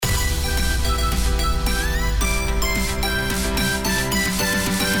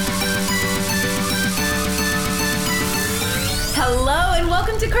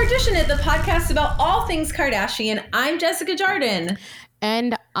Kardashian, the podcast about all things Kardashian. I'm Jessica Jardin.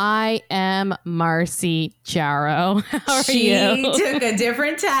 And I am Marcy Jarrow. How are you? She took a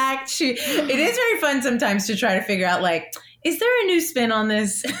different tact. It is very fun sometimes to try to figure out, like, is there a new spin on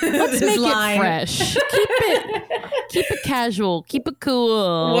this? Let's this make line? it fresh. Keep it casual. Keep it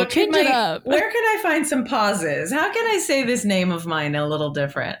cool. Change it up. Where can I find some pauses? How can I say this name of mine a little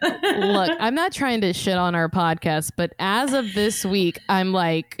different? Look, I'm not trying to shit on our podcast, but as of this week, I'm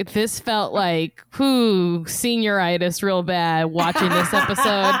like, this felt like, senioritis real bad watching this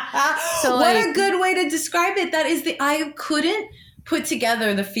episode. So what a good way to describe it. I couldn't put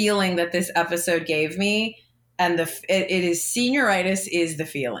together the feeling that this episode gave me. And it is senioritis is the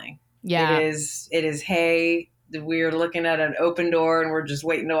feeling. Yeah. It is, hey, we're looking at an open door and we're just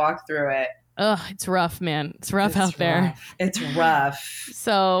waiting to walk through it. Ugh, it's rough, man. It's rough out there. It's rough.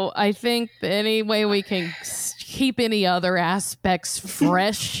 So I think any way we can keep any other aspects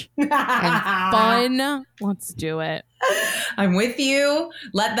fresh and fun, let's do it. I'm with you.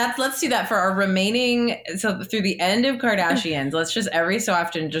 Let's do that for our remaining. So through the end of Kardashians, let's just every so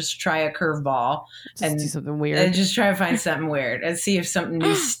often just try a curveball and do something weird. And just try to find something weird and see if something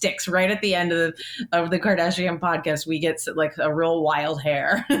new sticks. Right at the end of the Kardashian podcast, we get like a real wild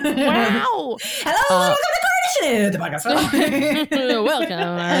hair. Wow! Hello, welcome to Kardashian, the podcast.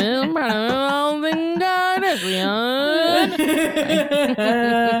 Welcome, Kardashian.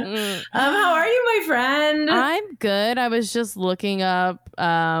 How are you, my friend? I'm good. I was just looking up,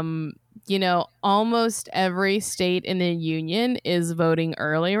 almost every state in the union is voting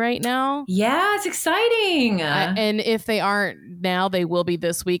early right now. Yeah, it's exciting. And if they aren't now, they will be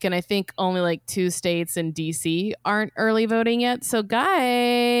this week. And I think only like 2 states in DC aren't early voting yet. So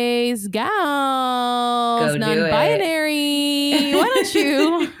guys, gals, non-binary, why don't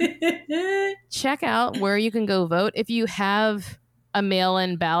you check out where you can go vote. If you have a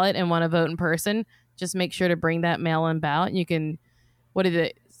mail-in ballot and want to vote in person, just make sure to bring that mail-in ballot. You can,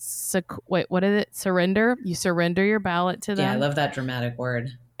 surrender? You surrender your ballot to them. Yeah, I love that dramatic word.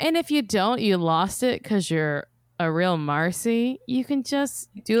 And if you don't, you lost it because you're a real Marcy, you can just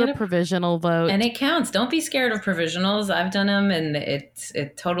do a provisional vote. And it counts. Don't be scared of provisionals. I've done them and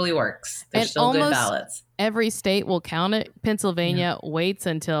it totally works. They're still good ballots. Every state will count it. Pennsylvania waits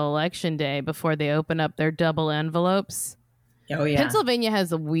until election day before they open up their double envelopes. Oh, yeah. Pennsylvania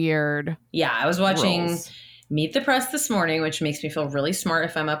has a weird I was watching rules. Meet the Press this morning, which makes me feel really smart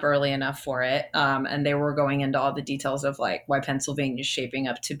if I'm up early enough for it. And they were going into all the details of like why Pennsylvania is shaping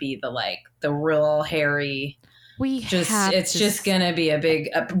up to be the real hairy. It's just going to be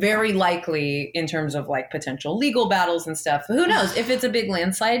very likely in terms of like potential legal battles and stuff. Who knows if it's a big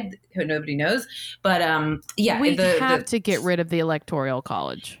landslide? Nobody knows. But we have to get rid of the Electoral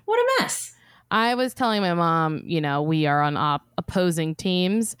College. What a mess. I was telling my mom, we are on opposing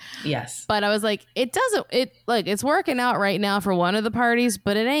teams. Yes. But I was like, it's working out right now for one of the parties,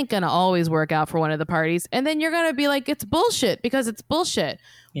 but it ain't going to always work out for one of the parties. And then you're going to be like, it's bullshit because it's bullshit.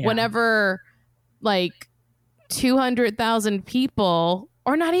 Yeah. Whenever like 200,000 people,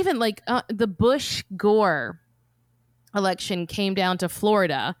 or not even like the Bush-Gore election came down to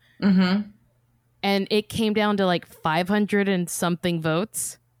Florida. Mm-hmm. And it came down to like 500 and something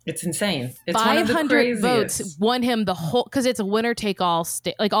votes. It's insane. It's 500 votes won him the whole, because it's a winner take all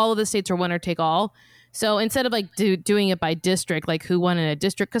state. Like all of the states are winner take all. So instead of like doing it by district, like who won in a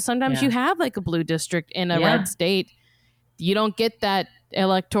district, because sometimes you have like a blue district in a red state, you don't get that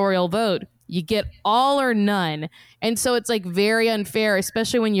electoral vote. You get all or none. And so it's like very unfair,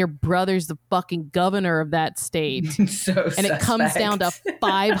 especially when your brother's the fucking governor of that state. It comes down to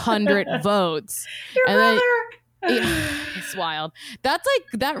 500 votes. Your brother. It's wild. That's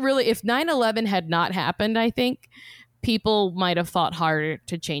like that really, if 9/11 had not happened, I think people might have fought harder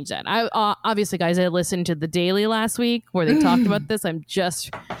to change that. I obviously, guys, I listened to The Daily last week where they talked about this. I'm just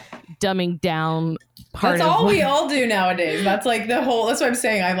dumbing down That's all we all do nowadays. That's like that's what I'm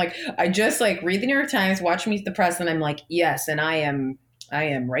saying. I'm like, I just like read the New York Times, watch Meet the Press, and I'm like, yes, and I am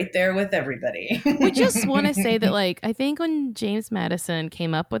right there with everybody. We just want to say that, like, I think when James Madison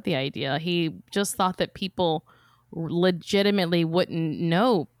came up with the idea, he just thought that people legitimately wouldn't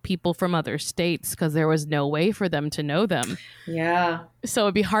know people from other states because there was no way for them to know them. Yeah. So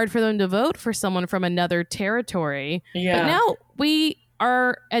it'd be hard for them to vote for someone from another territory. Yeah. But now we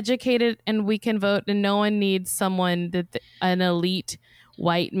are educated and we can vote, and no one needs someone an elite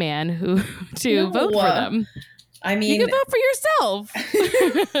white man to vote for them. I mean, you can vote for yourself.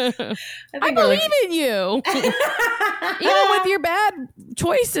 I believe in you. Even with your bad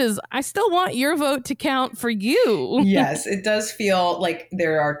choices, I still want your vote to count for you. Yes, it does feel like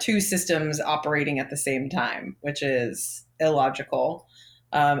there are two systems operating at the same time, which is illogical.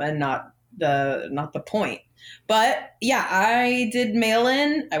 and not the point. But yeah, I did mail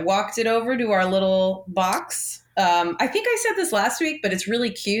in. I walked it over to our little box. I think I said this last week, but it's really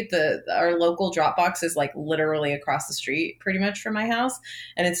cute. Our local drop box is like literally across the street pretty much from my house.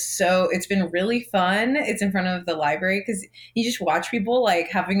 And it's been really fun. It's in front of the library because you just watch people like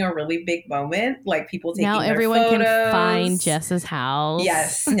having a really big moment, like people taking now their everyone photos. Can find Jess's house.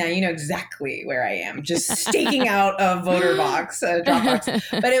 Yes. Now you know exactly where I am, just staking out a voter box, a drop box.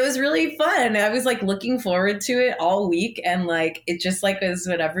 But it was really fun. I was like looking forward to it all week. And like, it just like is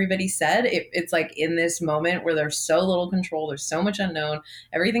what everybody said. It's like in this moment where there's so little control, there's so much unknown,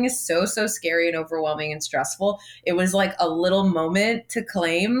 everything is so scary and overwhelming and stressful. It was like a little moment to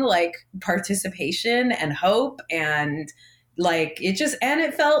claim like participation and hope, and like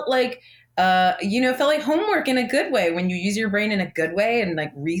it felt like it felt like homework in a good way when you use your brain in a good way, and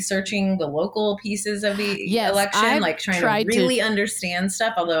like researching the local pieces of the election, I've like trying to really understand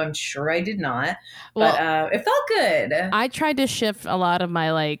stuff, although I'm sure I did not. But it felt good. I tried to shift a lot of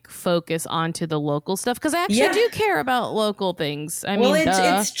my like focus onto the local stuff because I actually do care about local things.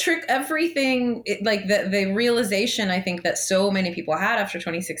 It's trick everything. Like the realization I think that so many people had after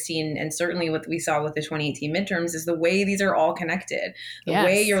 2016, and certainly what we saw with the 2018 midterms, is the way these are all connected. The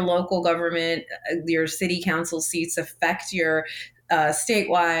way your local government, your city council seats affect your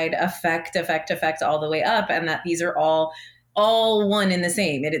statewide, affect all the way up, and that these are all one in the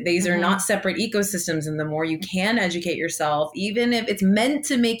same. These are not separate ecosystems, and the more you can educate yourself, even if it's meant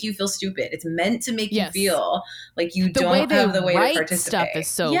to make you feel stupid, it's meant to make you feel like you don't have the way to participate. Stuff is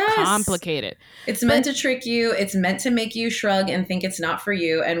so complicated. It's meant to trick you. It's meant to make you shrug and think it's not for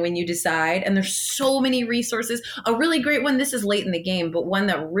you. And when you decide, and there's so many resources, a really great one, this is late in the game, but one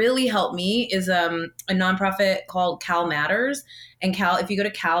that really helped me is a nonprofit called Cal Matters. And if you go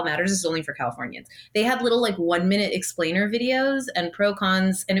to Cal Matters, this is only for Californians. They had little like 1-minute explainer videos and pro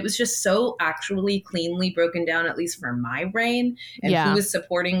cons. And it was just so actually cleanly broken down, at least for my brain, and who was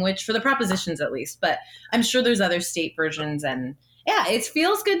supporting which, for the propositions at least. But I'm sure there's other state versions, and yeah, it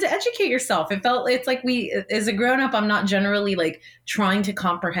feels good to educate yourself. It's like as a grown up, I'm not generally like trying to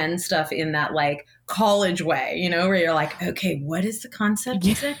comprehend stuff in that like college way, where you're like, okay, what is the concept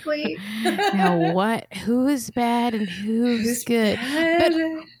exactly? Now who is bad and who's good? Bad?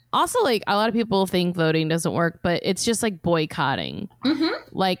 But also, like, a lot of people think voting doesn't work, but it's just like boycotting.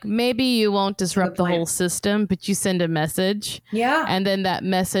 Like, maybe you won't disrupt the whole system, but you send a message. Yeah. And then that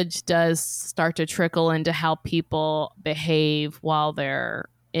message does start to trickle into how people behave while they're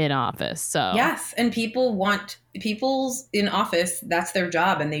in office. So yes, and people's in office, that's their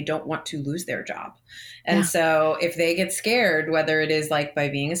job, and they don't want to lose their job. And so if they get scared, whether it is like by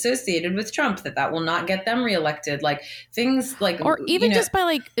being associated with Trump, that will not get them reelected, like things like, or even just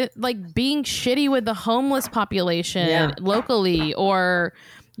by like being shitty with the homeless population locally, or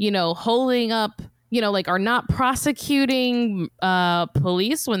holding up, like, are not prosecuting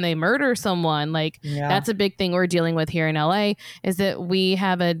police when they murder someone. Like, that's a big thing we're dealing with here in LA, is that we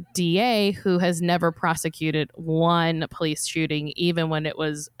have a DA who has never prosecuted one police shooting, even when it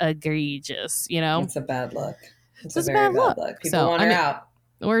was egregious, It's a bad look. It's a very bad look. People want her out.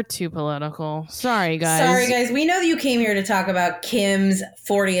 We're too political. Sorry, guys. We know that you came here to talk about Kim's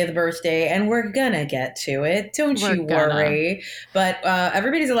 40th birthday, and we're gonna get to it. Don't you worry. But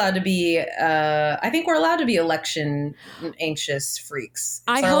everybody's allowed to be, I think we're allowed to be election anxious freaks.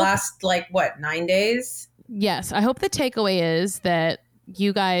 It's our last, 9 days? Yes. I hope the takeaway is that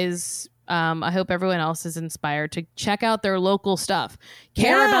you guys... I hope everyone else is inspired to check out their local stuff.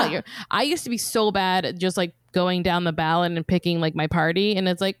 Care about I used to be so bad at just like going down the ballot and picking like my party. And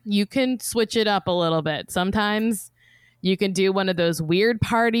it's like, you can switch it up a little bit. Sometimes you can do one of those weird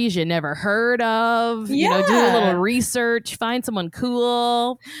parties you never heard of. Do a little research, find someone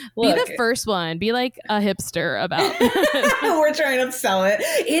cool. Look, be the first one. Be like a hipster about it. We're trying to sell it.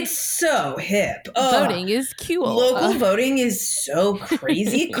 It's so hip. Voting is cool. Local voting is so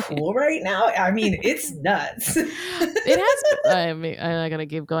crazy cool right now. I mean, it's nuts. It has. I'm not gonna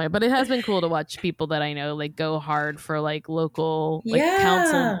keep going, but it has been cool to watch people that I know like go hard for like local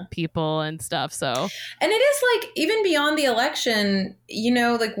council people and stuff. So, and it is like even beyond the election,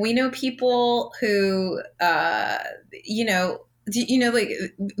 like we know people who, we know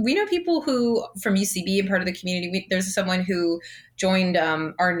people who from UCB and part of the community. There's someone who joined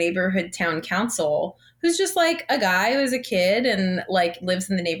our neighborhood town council who's just like a guy who was a kid and like lives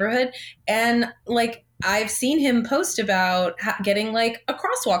in the neighborhood, and like I've seen him post about getting like a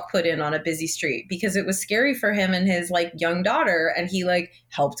crosswalk put in on a busy street because it was scary for him and his like young daughter. And he like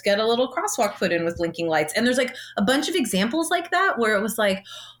helped get a little crosswalk put in with blinking lights. And there's like a bunch of examples like that where it was like,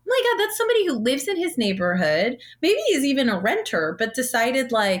 oh my God, that's somebody who lives in his neighborhood. Maybe he's even a renter, but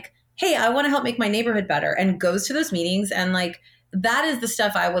decided like, hey, I want to help make my neighborhood better, and goes to those meetings. And like, that is the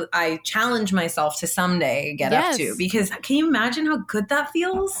stuff I challenge myself to someday get up to, because can you imagine how good that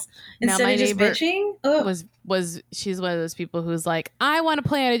feels instead of just bitching? She's one of those people who's like, I want to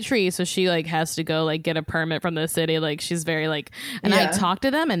plant a tree, so she like has to go like get a permit from the city. Like she's very like, and I talked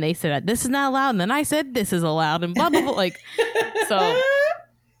to them and they said this is not allowed, and then I said this is allowed, and blah blah blah. Like so.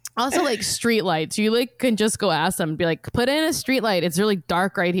 Also, like street lights, you like can just go ask them, be like, put in a street light. It's really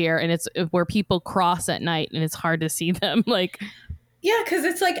dark right here, and it's where people cross at night, and it's hard to see them. Like, yeah, because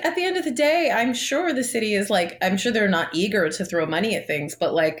it's like at the end of the day, I'm sure the city is like, I'm sure they're not eager to throw money at things,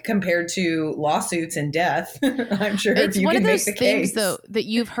 but like compared to lawsuits and death, I'm sure it's you one can of those make the things case. though that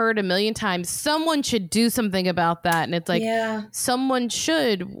you've heard a million times. Someone should do something about that, and it's like someone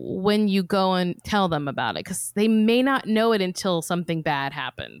should when you go and tell them about it, because they may not know it until something bad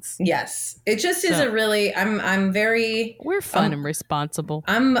happens. Yes, it just is a really. I'm very. We're fun and responsible.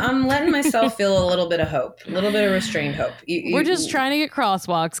 I'm letting myself feel a little bit of hope, a little bit of restrained hope. We're just trying to get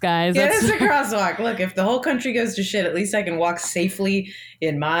crosswalks, guys. Yeah, it's a crosswalk. Look, if the whole country goes to shit, at least I can walk safely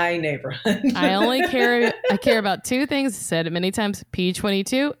in my neighborhood. I care about two things. I said it many times: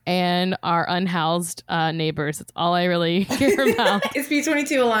 P22 and our unhoused neighbors. That's all I really care about. Is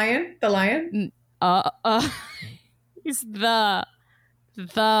P22 a lion? The lion? He's the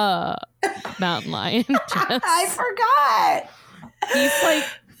mountain lion. I forgot. He's like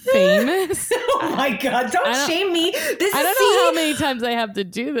famous. Oh my God! Don't shame me. I don't know how many times I have to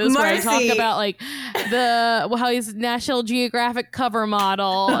do this. Where I talk about like how he's National Geographic cover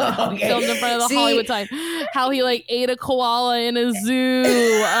model, filmed in front of the Hollywood sign. How he like ate a koala in a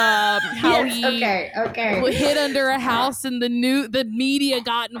zoo. How he hid under a house, and the media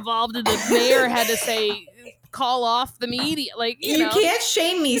got involved, and the mayor had to say, call off the media. Like you can't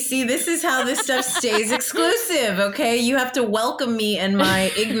shame me. See, this is how this stuff stays exclusive. Okay, you have to welcome me and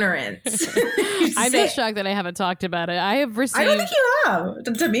my ignorance. I'm just shocked that I haven't talked about it. I have received. I don't think you have.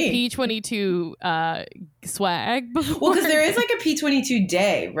 To me, P22 swag before. Well, because there is like a P22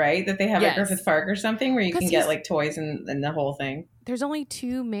 day, right? That they have at Griffith Park or something, where you can get like toys and the whole thing. There's only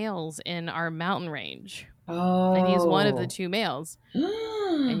 2 males in our mountain range. Oh. And he's one of the 2 males.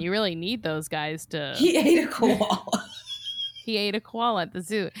 And you really need those guys to... He ate a koala. He ate a koala at the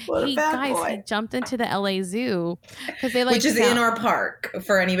zoo. He jumped into the LA Zoo because they like... Which is in our park,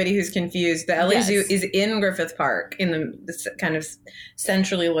 for anybody who's confused. The LA Zoo is in Griffith Park, in the kind of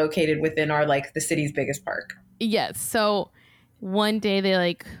centrally located within our, like, the city's biggest park. Yes. So one day they,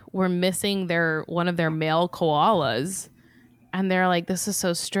 like, were missing one of their male koalas. And they're like, this is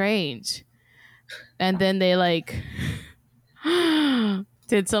so strange. And then they like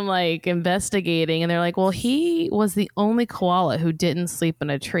did some like investigating, and they're like, well, he was the only koala who didn't sleep in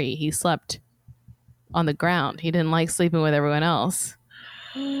a tree. He slept on the ground. He didn't like sleeping with everyone else.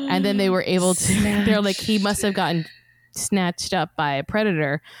 And then they were able to, they're like, he must have gotten snatched up by a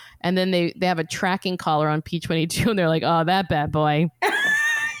predator. And then they have a tracking collar on P22, and they're like, oh, that bad boy.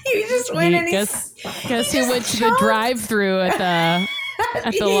 You just went and guess he went to the drive-thru at the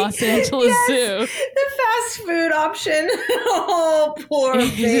Los Angeles Zoo. The fast food option. Oh, poor baby.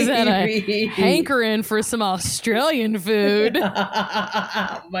 He just had a hankering for some Australian food.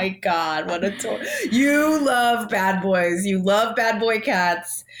 Oh my God, what a toy. You love bad boys. You love bad boy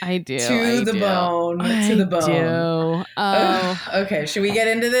cats. I do. To the bone. Oh. Okay, should we get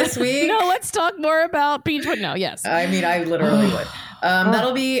into this week? No, let's talk more about P22. No, yes. I mean, I literally would.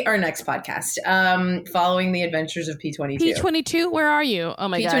 That'll be our next podcast, following the adventures of P22. P22, where are you? Oh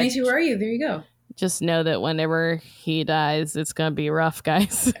my God. P22, where are you? There you go. Just know that whenever he dies, it's going to be rough,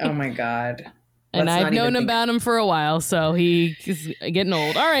 guys. Oh my God. And I've known about him for a while, so he's getting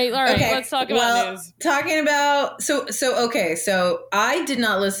old. All right. Okay. Let's talk about news. Talking about, so I did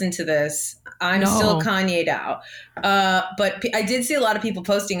not listen to this. I'm still Kanye'd out. But I did see a lot of people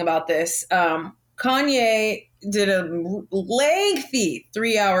posting about this. Kanye did a lengthy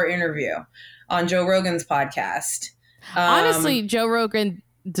 3-hour interview on Joe Rogan's podcast. Honestly, Joe Rogan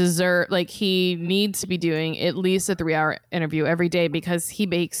he needs to be doing at least a 3-hour interview every day, because he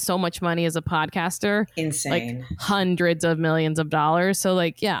makes so much money as a podcaster. Insane. Like hundreds of millions of dollars. So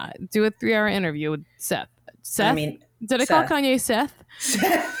like, yeah, do a 3-hour interview with Seth. I mean, did I call Kanye Seth?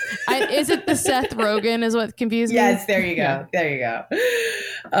 Is it the Seth Rogen is what confused me? Yes, there you go. Yeah. There you go.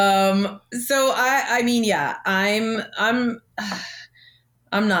 So I mean, yeah,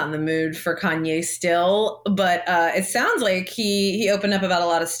 I'm not in the mood for Kanye still, but it sounds like he opened up about a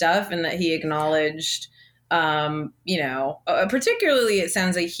lot of stuff and that he acknowledged, particularly it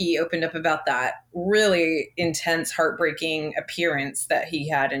sounds like he opened up about that really intense, heartbreaking appearance that he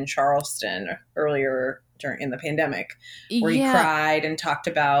had in Charleston earlier in the pandemic, where he cried and talked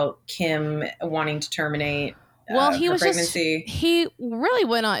about Kim wanting to terminate he was pregnancy. He really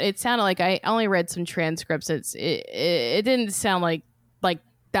went on. It sounded like, I only read some transcripts. It didn't sound like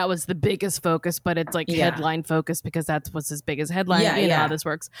that was the biggest focus, but it's like headline focus because that's what's his biggest headline. You know how this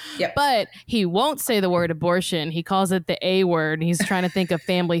works. Yep. But he won't say the word abortion. He calls it the A word. And he's trying to think of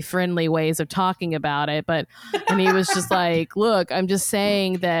family friendly ways of talking about it. And he was just like, look, I'm just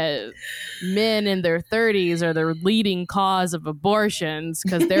saying that men in their 30s are the leading cause of abortions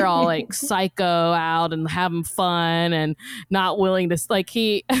because they're all like psycho out and having fun and not willing to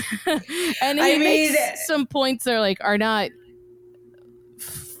he makes some points that are not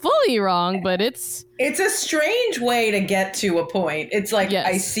fully wrong, but it's a strange way to get to a point. It's like,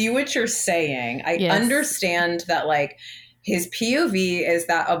 I see what you're saying. I understand that his POV is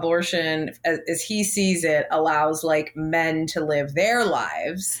that abortion, as he sees it, allows men to live their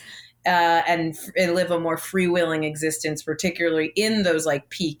lives and live a more freewheeling existence, particularly in those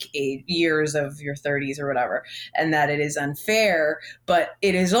peak years of your 30s or whatever, and that it is unfair. But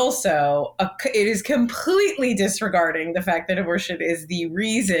it is also it is completely disregarding the fact that abortion is the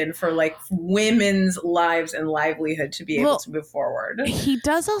reason for women's lives and livelihood to be able to move forward. He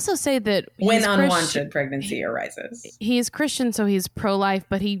does also say that when unwanted pregnancy arises, he's Christian, so he's pro-life,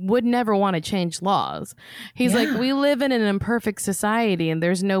 but he would never want to change laws. He's like, we live in an imperfect society and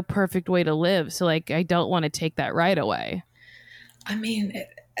there's no perfect way to live, so I don't want to take that right away. I mean,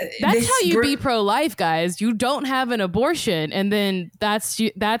 that's how you be pro-life, guys. You don't have an abortion, and then that's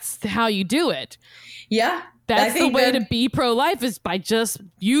how you do it. Yeah, that's the way to be pro-life, is by just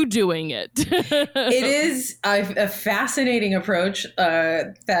you doing it. It is a fascinating approach.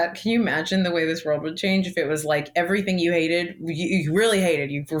 That, can you imagine the way this world would change if it was everything you hated, you really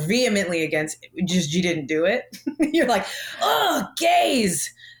hated, you were vehemently against, just you didn't do it. You're like, oh,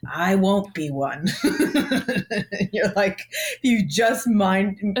 gays, I won't be one. You're like, you just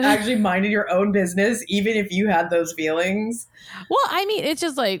actually minded your own business, even if you had those feelings. Well, I mean, it's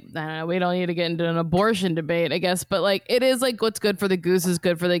just I don't know, we don't need to get into an abortion debate, I guess, but it is what's good for the goose is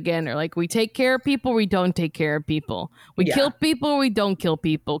good for the gander. We take care of people, we don't take care of people. We kill people, we don't kill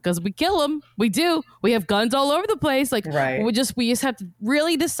people, because we kill them. We do. We have guns all over the place. Right. We just have to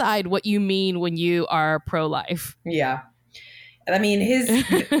really decide what you mean when you are pro-life. Yeah. I mean,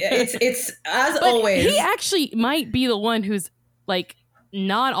 it's as always. He actually might be the one who's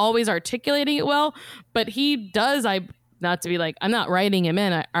not always articulating it well, but he does. Not to be I'm not writing him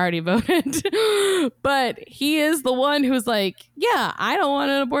in, I already voted, but he is the one who's yeah, I don't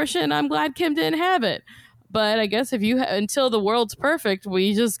want an abortion. I'm glad Kim didn't have it. But I guess if until the world's perfect,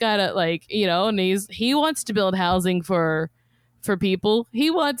 we just gotta and he wants to build housing for people. He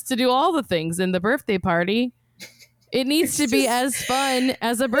wants to do all the things in the birthday party. It needs to be as fun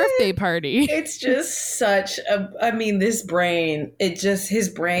as a birthday party. It's just such this brain, his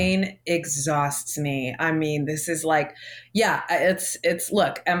brain exhausts me. I mean, this is look,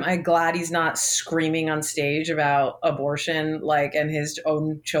 am I glad he's not screaming on stage about abortion, and his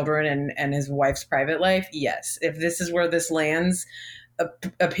own children and his wife's private life? Yes. If this is where this lands,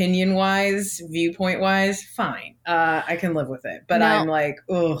 opinion wise, viewpoint wise, fine. I can live with it. But now, I'm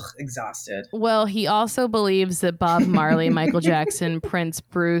exhausted. Well, he also believes that Bob Marley, Michael Jackson, Prince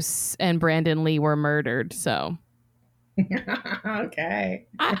Bruce, and Brandon Lee were murdered. So, okay.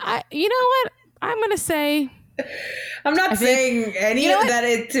 I you know what? I'm gonna say. I'm not saying that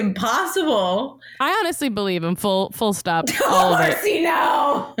it's impossible. I honestly believe him. Full stop. All of it.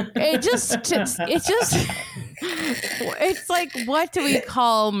 No. It's what do we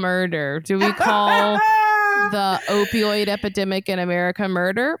call murder? Do we call the opioid epidemic in America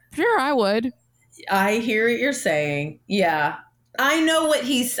murder? Sure, I would. I hear what you're saying. Yeah. I know what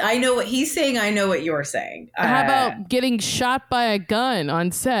he's saying. I know what you're saying. How about getting shot by a gun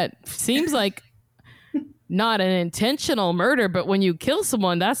on set? Seems like not an intentional murder, but when you kill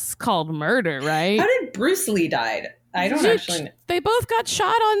someone, that's called murder, right? How did Bruce Lee die? I don't actually know. They both got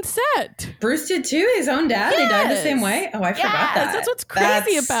shot on set. Bruce did too? His own dad? Yes. They died the same way? Oh, I forgot that. That's what's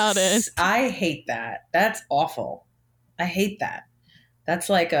crazy about it. I hate that. That's awful. I hate that. That's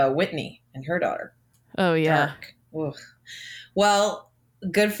like Whitney and her daughter. Oh, yeah. Dark. Well,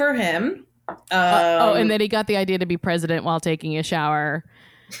 good for him. And then he got the idea to be president while taking a shower.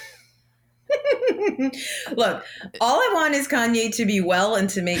 Look, all I want is Kanye to be well and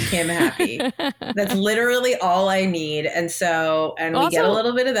to make Kim happy. That's literally all I need. And we get a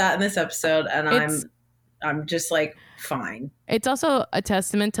little bit of that in this episode, and I'm just like, fine. It's also a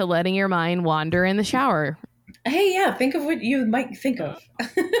testament to letting your mind wander in the shower. Hey, yeah, think of what you might think of.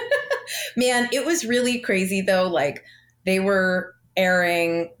 Man, it was really crazy though. Like, they were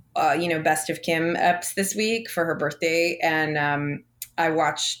airing Best of Kim eps this week for her birthday, and I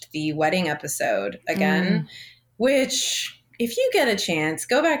watched the wedding episode again, which, if you get a chance,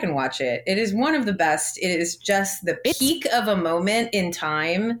 go back and watch it. It is one of the best. It is just the peak of a moment in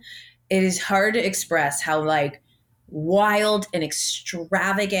time. It is hard to express how like wild and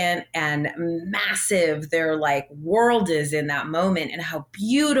extravagant and massive their like world is in that moment, and how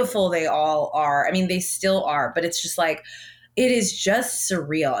beautiful they all are. I mean, they still are, but it's just like, it is just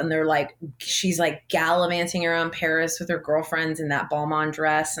surreal. And they're like, she's like gallivanting around Paris with her girlfriends in that Balmain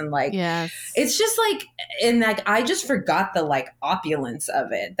dress. And like, yes. It's just like, and like, I just forgot the like opulence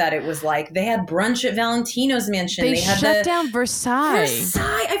of it, that it was like, they had brunch at Valentino's mansion. They had shut down Versailles.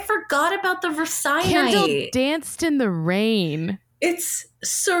 I forgot about the Versailles Kendall night. Danced in the rain. It's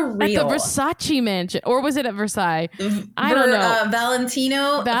surreal. At the Versace mansion. Or was it at Versailles? I don't know.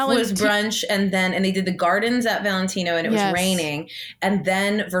 Valentino was brunch, and they did the gardens at Valentino, and it was raining. And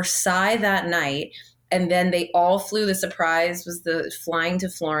then Versailles that night. And then they all flew. The surprise was the flying to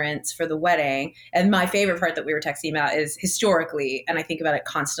Florence for the wedding. And my favorite part that we were texting about is, historically, and I think about it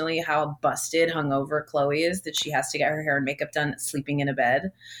constantly, how busted, hungover Chloe is, that she has to get her hair and makeup done sleeping in a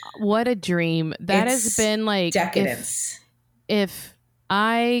bed. What a dream. That has been like decadence. If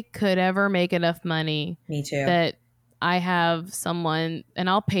I could ever make enough money, me too, that I have someone, and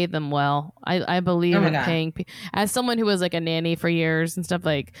I'll pay them well. I believe in paying. As someone who was like a nanny for years and stuff,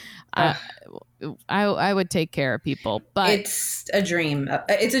 like I would take care of people. But it's a dream.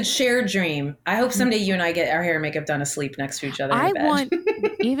 It's a shared dream. I hope someday you and I get our hair and makeup done asleep next to each other. I in bed. want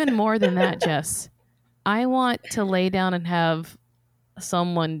even more than that, Jess. I want to lay down and have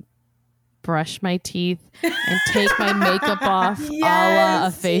someone brush my teeth and take my makeup off a la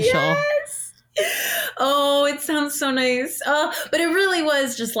a facial. Yes. Oh, it sounds so nice. But it really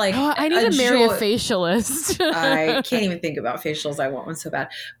was just like, I need to marry a facialist. I can't even think about facials. I want one so bad.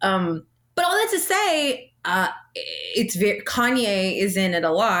 But all that to say, it's Kanye is in it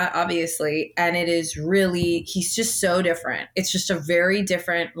a lot, obviously, and it is really, he's just so different. It's just a very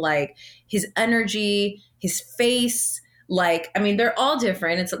different, like, his energy, his face. Like, I mean, they're all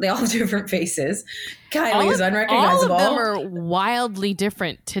different. They all have different faces. Kylie is unrecognizable. All of them are wildly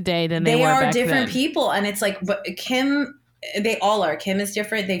different today than they were back then. They are different people. And it's like, but Kim, they all are. Kim is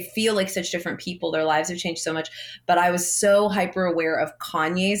different. They feel like such different people. Their lives have changed so much. But I was so hyper aware of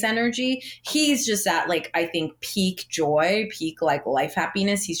Kanye's energy. He's just at, like, I think, peak joy, peak, like, life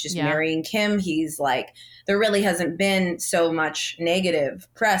happiness. He's just marrying Kim. He's like, there really hasn't been so much negative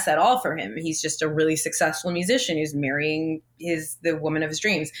press at all for him. He's just a really successful musician who's marrying the woman of his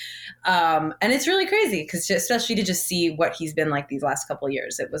dreams. And it's really crazy because especially to just see what he's been like these last couple of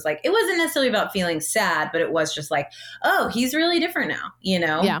years. It was like, it wasn't necessarily about feeling sad, but it was just like, oh, he's really different now, you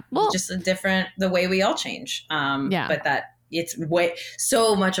know? Yeah. Well, just the way we all change. But that it's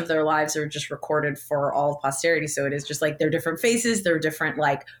so much of their lives are just recorded for all of posterity. So it is just like, they're different faces, they're different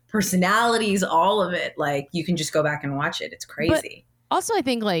like personalities, all of it. Like, you can just go back and watch it. It's crazy. But also, I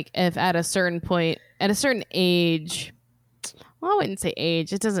think like if at a certain point, at a certain age, well, I wouldn't say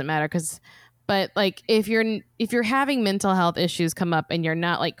age, it doesn't matter but like if you're having mental health issues come up and you're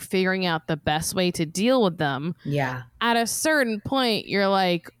not like figuring out the best way to deal with them. Yeah. At a certain point, you're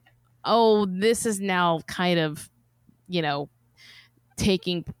like, oh, this is now kind of,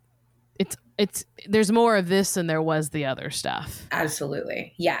 taking it's there's more of this than there was the other stuff.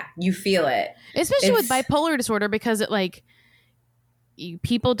 Absolutely. Yeah. You feel it. Especially with bipolar disorder, because it like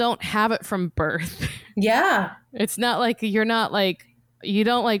people don't have it from birth. Yeah. It's not like you don't like,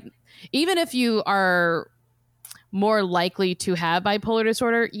 even if you are more likely to have bipolar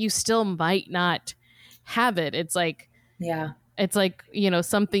disorder, you still might not have it. It's like, yeah, it's like,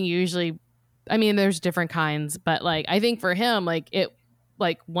 something usually, I mean, there's different kinds, but like, I think for him,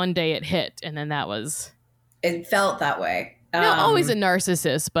 like one day it hit and then it felt that way. Not always a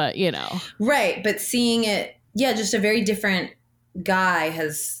narcissist, but right. But seeing it, just a very different guy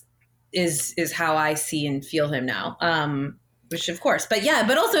is how I see and feel him now. which of course, but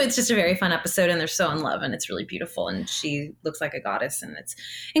also it's just a very fun episode, and they're so in love, and it's really beautiful, and she looks like a goddess, and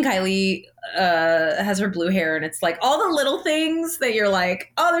Kylie has her blue hair, and it's like all the little things that you're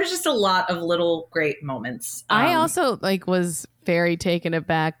like, oh, there's just a lot of little great moments. I also like was very taken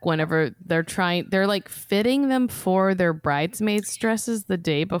aback whenever they're like fitting them for their bridesmaids dresses the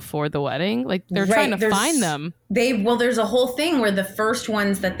day before the wedding. Like they're trying to find them. There's a whole thing where the first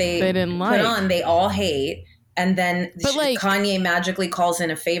ones that they didn't put on, they all hate. And then Kanye magically calls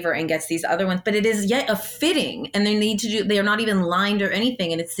in a favor and gets these other ones. But it is yet a fitting. And they are not even lined or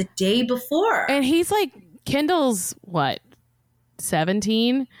anything. And it's the day before. And he's like, Kendall's what,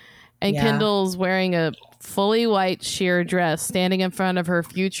 17? And Kendall's wearing a fully white sheer dress standing in front of her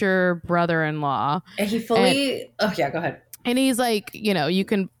future brother-in-law. And he go ahead. And he's like, you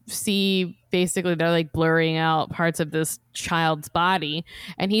can see basically they're like blurring out parts of this child's body.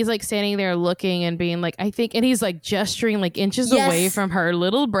 And he's like standing there looking and being like, I think, and he's like gesturing like inches away from her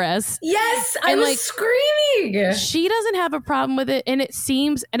little breast. Yes, I was screaming. She doesn't have a problem with it. And it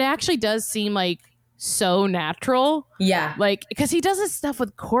actually does seem like so natural. Yeah. Like, because he does this stuff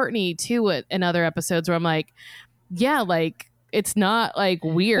with Courtney too in other episodes where I'm like, yeah, like, it's not like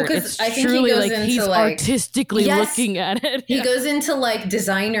weird. It's truly like he's artistically looking at it. He goes into like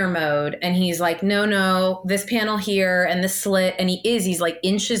designer mode and he's like, no, this panel here and this slit. And he's like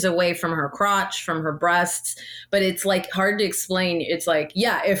inches away from her crotch, from her breasts. But it's like hard to explain. It's like,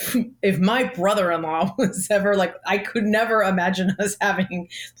 yeah, if my brother-in-law was ever like, I could never imagine us having,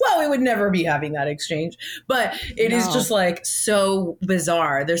 we would never be having that exchange. But it is just like so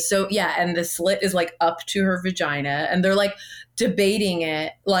bizarre. And the slit is like up to her vagina and they're like, debating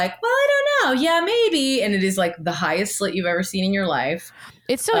it like, well, I don't know. Yeah, maybe. And it is like the highest slit you've ever seen in your life.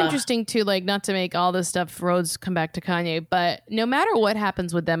 It's so interesting too, like not to make all this stuff roads come back to Kanye, but no matter what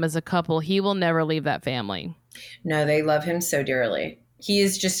happens with them as a couple, he will never leave that family. No, they love him so dearly. He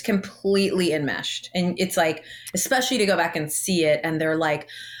is just completely enmeshed. And it's like, especially to go back and see it. And they're like,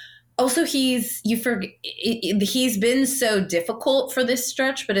 also, he's been so difficult for this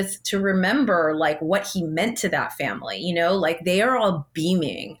stretch, but it's to remember like what he meant to that family, like they are all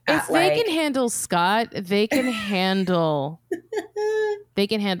beaming. If they can handle Scott, they can handle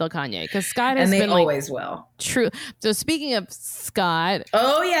Kanye because Scott has been always will. True. So speaking of Scott,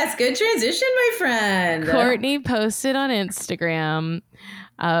 oh yes, good transition, my friend. Courtney posted on Instagram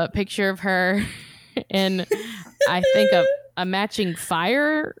a picture of her in I think a matching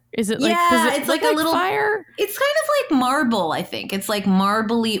fire. Is it like, it's like a little fire? It's kind of like marble, I think. It's like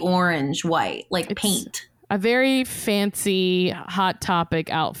marbly orange, white, like it's paint. A very fancy Hot Topic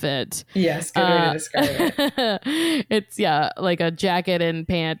outfit. Yes, good way to describe it. It's like a jacket and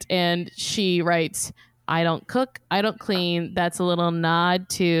pant. And she writes, I don't cook, I don't clean. That's a little nod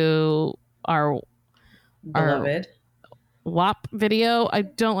to our beloved WAP video. I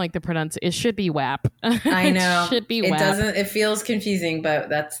don't like the pronunciation. It should be WAP. I know. It should be WAP. It feels confusing, but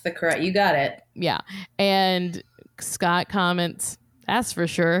that's the correct. You got it. Yeah. And Scott comments, that's for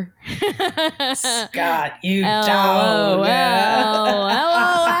sure. Scott, you dog.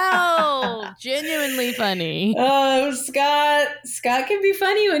 LOL. Genuinely funny. Oh, Scott. Scott can be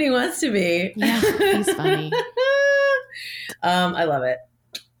funny when he wants to be. Yeah, he's funny. I love it.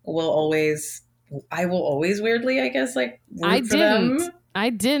 I will always weirdly, I guess, like I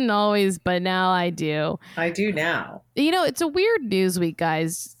didn't always, but now I do. I do now. It's a weird news week,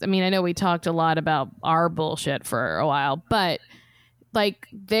 guys. I mean, I know we talked a lot about our bullshit for a while, but like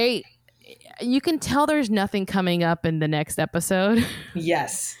you can tell there's nothing coming up in the next episode.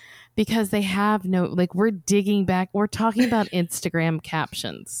 Yes. Because they have we're digging back. We're talking about Instagram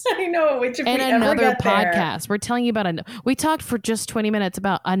captions. I know, which if and we another ever get podcast. We're telling you about we talked for just 20 minutes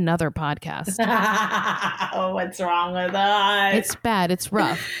about another podcast. Oh, what's wrong with us? It's bad. It's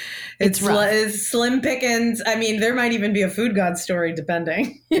rough. It's slim pickings. I mean, there might even be a Foodgod story,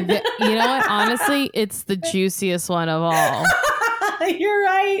 depending. You know what? Honestly, it's the juiciest one of all. You're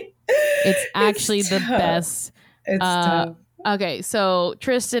right. It's actually the best. It's tough. Okay, so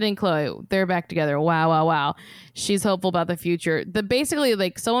Tristan and Chloe, they're back together. Wow. She's hopeful about the future. Basically,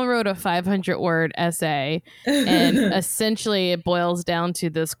 like someone wrote a 500-word essay, and essentially it boils down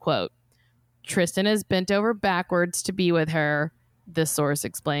to this quote. Tristan has bent over backwards to be with her, this source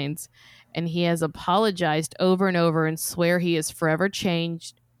explains, and he has apologized over and over and swear he is forever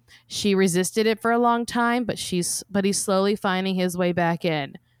changed. She resisted it for a long time, but he's slowly finding his way back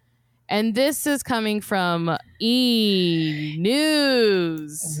in. And this is coming from E!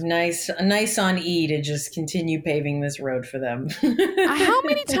 News. Nice on E! To just continue paving this road for them. How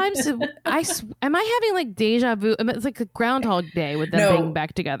many times am I having like deja vu? It's like a Groundhog Day with them being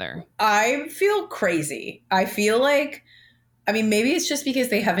back together. I feel crazy. I feel like I mean, maybe it's just because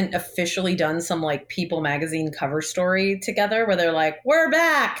they haven't officially done some like People magazine cover story together where they're like, we're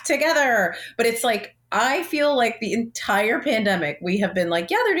back together. But it's like, I feel like the entire pandemic, we have been like,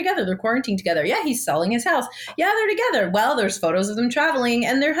 yeah, they're together. They're quarantined together. Yeah, he's selling his house. Yeah, they're together. Well, there's photos of them traveling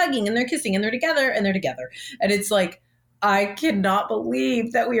and they're hugging and they're kissing and they're together and they're together. And it's like, I cannot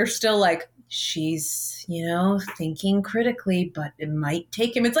believe that we are still like, she's, thinking critically, but it might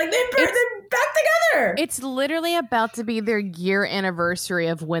take him. It's like they're back together. It's literally about to be their year anniversary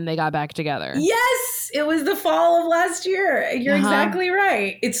of when they got back together. Yes, it was the fall of last year. You're exactly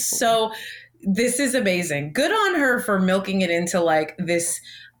right. This is amazing. Good on her for milking it into like this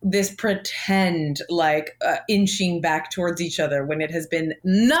pretend like inching back towards each other when it has been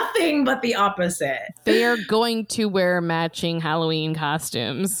nothing but the opposite. They are going to wear matching Halloween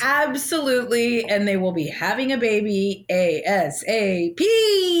costumes. Absolutely. And they will be having a baby ASAP.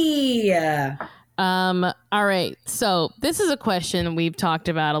 All right. So this is a question we've talked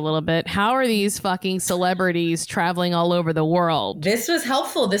about a little bit. How are these fucking celebrities traveling all over the world? This was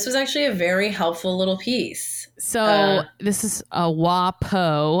helpful. This was actually a very helpful little piece. So this is a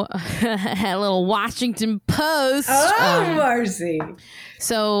WAPO, a little Washington Post. Oh, Marcy.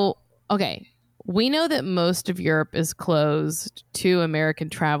 So, okay. We know that most of Europe is closed to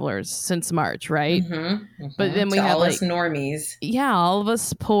American travelers since March, right? Mm-hmm, mm-hmm. But then we have all us normies. Yeah, all of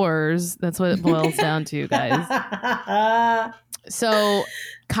us poors. That's what it boils down to, guys. So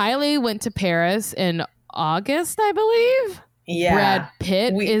Kylie went to Paris in August, I believe. Yeah. Brad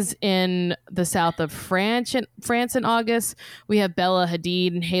Pitt is in the south of France in August. We have Bella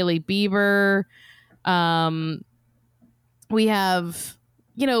Hadid and Hailey Bieber. We have,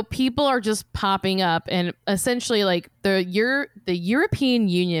 people are just popping up, and essentially like the European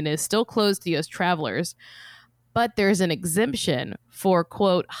Union is still closed to U.S. travelers, but there's an exemption for,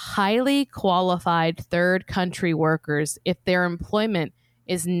 quote, highly qualified third country workers if their employment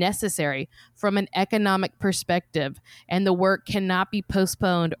is necessary from an economic perspective and the work cannot be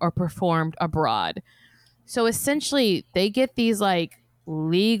postponed or performed abroad. So essentially they get these like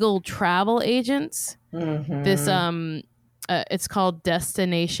legal travel agents. Mm-hmm. This it's called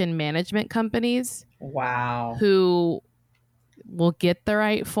destination management companies. Wow. Who will get the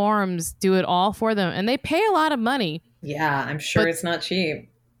right forms, do it all for them, and they pay a lot of money. Yeah, I'm sure it's not cheap.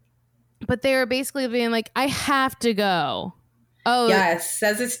 But they're basically being like, I have to go. Oh, yeah, it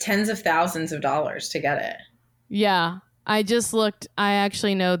says it's tens of thousands of dollars to get it. Yeah, I just looked. I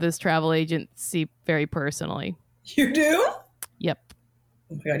actually know this travel agency very personally. You do? Yep.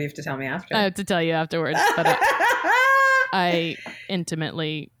 Oh my God, you have to tell me after. I have to tell you afterwards, but I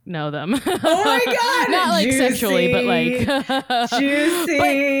intimately know them. Oh my God! Not like juicy. Sexually, but like juicy. But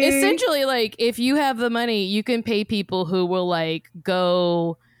essentially, like if you have the money, you can pay people who will like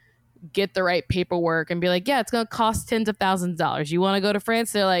go get the right paperwork and be like, yeah, it's going to cost tens of thousands of dollars. You want to go to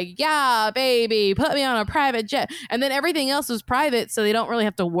France? They're like, yeah, baby, put me on a private jet. And then everything else is private, so they don't really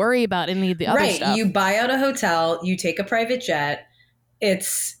have to worry about any of the other stuff. You buy out a hotel, you take a private jet.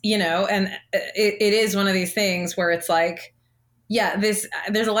 It's, and it is one of these things where it's like, yeah,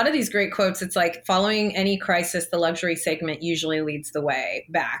 there's a lot of these great quotes. It's like, following any crisis, the luxury segment usually leads the way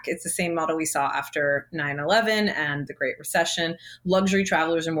back. It's the same model we saw after 9/11 and the Great Recession. Luxury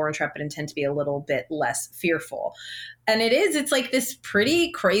travelers are more intrepid and tend to be a little bit less fearful. And it's like this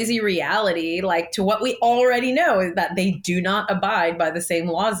pretty crazy reality, like to what we already know, is that they do not abide by the same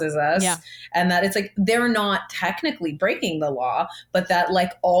laws as us. Yeah. And that it's like, they're not technically breaking the law, but that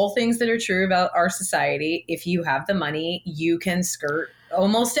like all things that are true about our society, if you have the money, you can skirt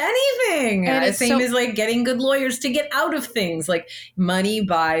almost anything. And it's same as like getting good lawyers to get out of things. Like money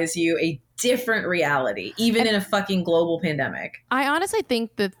buys you a different reality, even in a fucking global pandemic. I honestly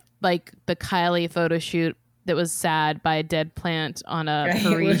think that like the Kylie photo shoot that was sad by a dead plant on a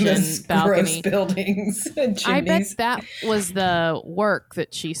Parisian balcony. Buildings. I bet that was the work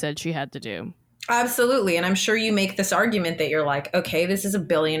that she said she had to do. Absolutely. And I'm sure you make this argument that you're like, okay, this is a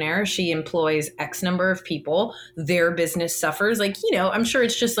billionaire. She employs X number of people. Their business suffers. Like, I'm sure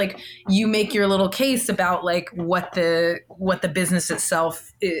it's just like you make your little case about like what the business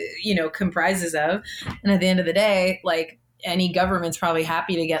itself, comprises of. And at the end of the day, like any government's probably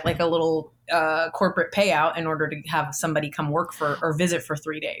happy to get like a little corporate payout in order to have somebody come work for or visit for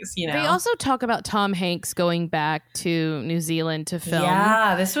 3 days. They also talk about Tom Hanks going back to New Zealand to film.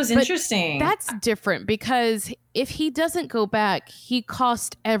 Yeah, this was interesting. That's different because if he doesn't go back, he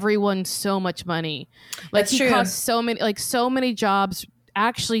cost everyone so much money. Like That's true. Costs so many jobs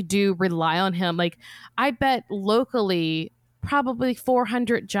actually do rely on him. Like I bet locally probably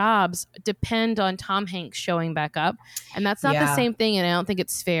 400 jobs depend on Tom Hanks showing back up, and that's not the same thing, and I don't think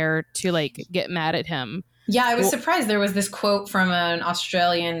it's fair to like get mad at him. Yeah, I was surprised. There was this quote from an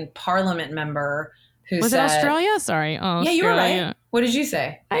Australian parliament member who was said... Was it Australia? Sorry. Oh, yeah, you were right. What did you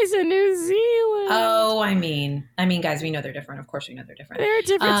say? I said New Zealand. Oh, I mean, guys, we know they're different. Of course we know they're different. They're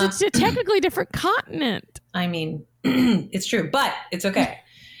different. It's a technically different continent. I mean, it's true, but it's okay.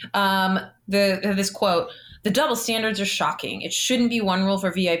 This quote... The double standards are shocking. It shouldn't be one rule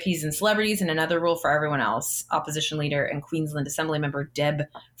for VIPs and celebrities and another rule for everyone else, opposition leader and Queensland Assembly member Deb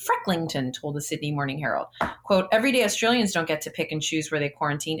Frecklington told the Sydney Morning Herald. Quote, everyday Australians don't get to pick and choose where they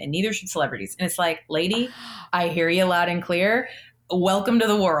quarantine, and neither should celebrities. And it's like, lady, I hear you loud and clear. Welcome to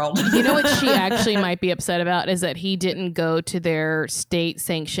the world. You know what she actually might be upset about is that he didn't go to their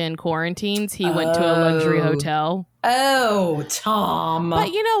state-sanctioned quarantines. He went to a luxury hotel. Oh, Tom.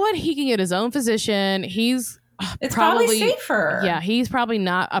 But you know what? He can get his own physician. It's probably safer. Yeah, he's probably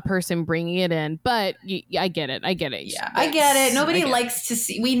not a person bringing it in. But I get it. Yeah, I get it. Nobody likes to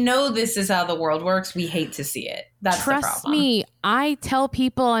see. We know this is how the world works. We hate to see it. That's the problem. Trust me. I tell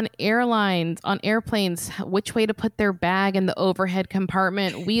people on airplanes, which way to put their bag in the overhead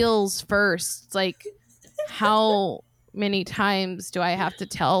compartment. Wheels first. It's like, how many times do I have to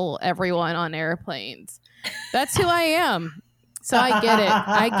tell everyone on airplanes? That's who I am. So I get it.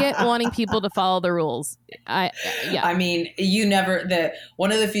 I get wanting people to follow the rules. Yeah. I mean,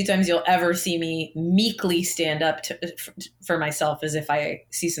 one of the few times you'll ever see me meekly stand up for myself is if I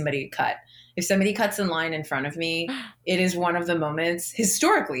see somebody cut. If somebody cuts in line in front of me, it is one of the moments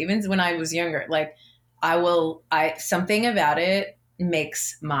historically, even when I was younger, like something about it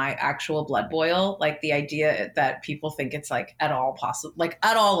makes my actual blood boil. Like the idea that people think it's like at all possible, like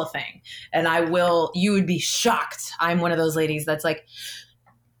at all a thing. And you would be shocked. I'm one of those ladies that's like,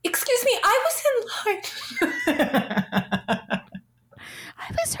 excuse me, I was in line.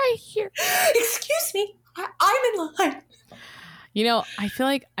 I was right here. Excuse me, I'm in line. You know, I feel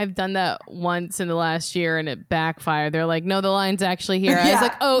like I've done that once in the last year and it backfired. They're like, no, the line's actually here. I was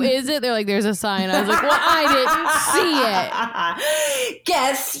like, oh, is it? They're like, there's a sign. I was like, well, I didn't see it.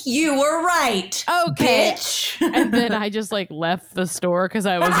 Guess you were right. Okay. Bitch. And then I just like left the store because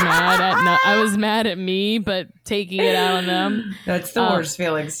I was mad at me, but taking it out on them. That's the worst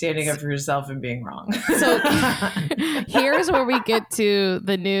feeling, standing up for yourself and being wrong. So here's where we get to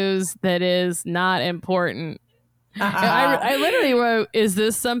the news that is not important. I literally wrote, is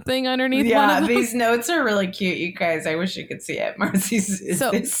this something underneath one of them? These notes are really cute, you guys. I wish you could see it. Marcy's, is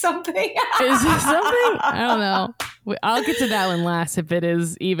this something? Is this something? I don't know. I'll get to that one last if it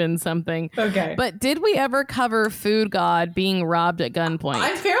is even something. Okay. But did we ever cover Foodgod being robbed at gunpoint?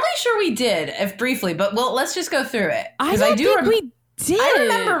 I'm fairly sure we did, if briefly, but let's just go through it. I think we did. I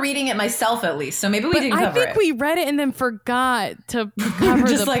remember reading it myself at least, so maybe we didn't cover it. I think we read it and then forgot to cover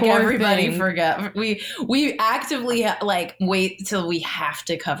just the like poor everybody thing. forgot. We actively wait till we have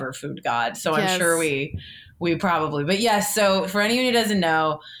to cover Foodgod, so yes. I'm sure we probably. But yes, so for anyone who doesn't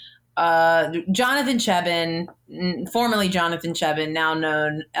know, Jonathan Cheban, formerly Jonathan Cheban, now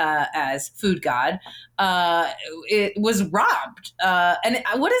known as Foodgod, it was robbed. And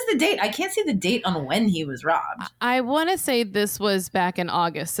what is the date? I can't see the date on when he was robbed. I want to say this was back in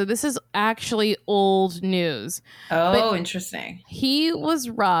August. So this is actually old news. Oh, interesting. He was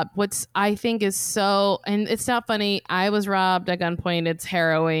robbed. What's I think is so, and it's not funny. I was robbed at gunpoint. It's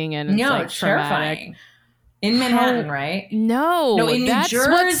harrowing and it's terrifying. In Manhattan, right? No, in New Jersey.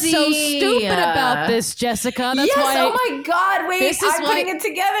 What's so stupid about this, Jessica. That's why. Oh my God! Wait, I'm putting it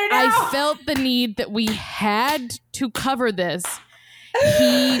together now. I felt the need that we had to cover this.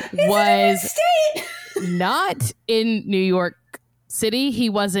 He was not in New York City. He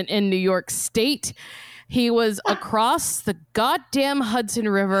wasn't in New York State. He was across the goddamn Hudson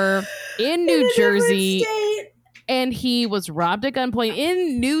River in New Jersey, and he was robbed at gunpoint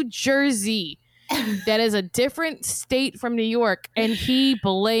in New Jersey. That is a different state from New York, and he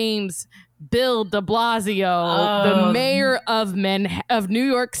blames Bill de Blasio, the mayor of New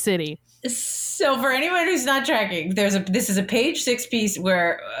York City. So for anyone who's not tracking, this is a Page Six piece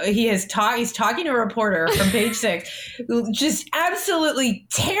where he's talking to a reporter from Page Six, just absolutely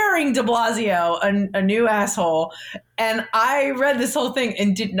tearing de Blasio a new asshole. And I read this whole thing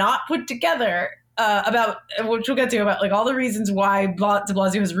and did not put together about, which we'll get to, about like all the reasons why de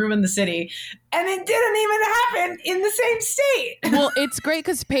Blasio has ruined the city, and it didn't even happen in the same state. Well, it's great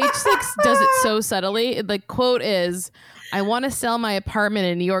because Page Six does it so subtly. The quote is, "I want to sell my apartment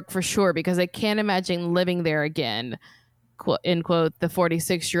in New York for sure because I can't imagine living there again." End quote. The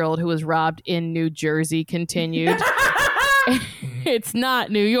 46-year-old who was robbed in New Jersey continued. It's not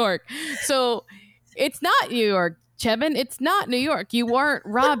New York, so it's not New York. Cheban, it's not New York. You weren't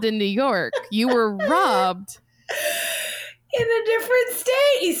robbed in New York. You were robbed in a different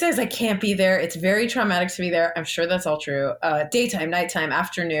state. He says, I can't be there. It's very traumatic to be there. I'm sure that's all true. Daytime, nighttime,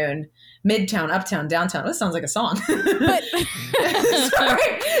 afternoon, midtown, uptown, downtown. This sounds like a song. But sorry.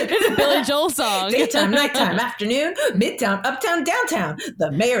 It's a Billy Joel song. Daytime, nighttime, afternoon, midtown, uptown, downtown.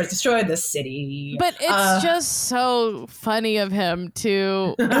 The mayor has destroyed the city. But it's just so funny of him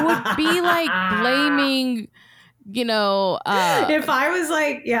to, it would be like blaming, you know, if I was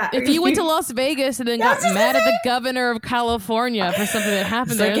like, if you went to Las Vegas and then got mad at the governor of California for something that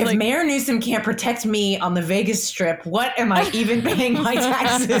happened there. Like, if Mayor Newsom can't protect me on the Vegas Strip, what am I even paying my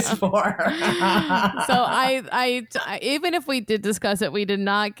taxes for? So I even if we did discuss it, we did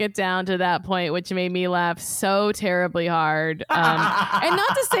not get down to that point, which made me laugh so terribly hard. And not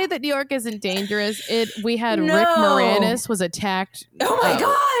to say that New York isn't dangerous. We had Rick Moranis was attacked. Oh my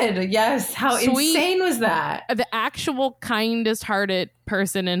God. Yes. How insane was that? The actual kindest hearted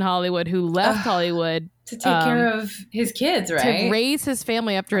person in Hollywood who left Hollywood to take care of his kids, right? To raise his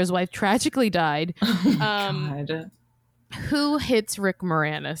family after his wife tragically died. Oh my God. Who hits Rick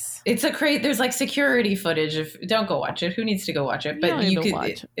Moranis? It's there's like security footage. Don't go watch it. Who needs to go watch it? But you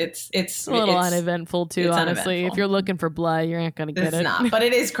could. It's a little uneventful too. Honestly, uneventful. If you're looking for blood, you're not gonna get it. It's not. But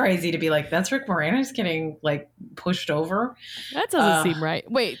it is crazy to be like, that's Rick Moranis getting like pushed over. That doesn't seem right.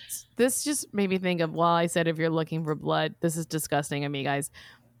 Wait, this just made me think of. While I said if you're looking for blood, this is disgusting of me, guys.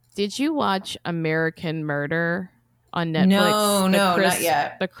 Did you watch American Murder on Netflix? No, not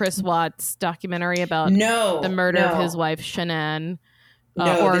yet. The Chris Watts documentary about the murder of his wife Shanann,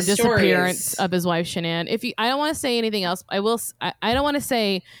 or disappearance of his wife Shanann. I don't want to say anything else. I don't want to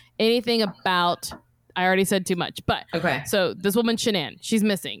say anything about. I already said too much, but okay. So this woman Shanann, she's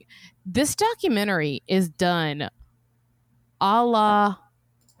missing. This documentary is done a la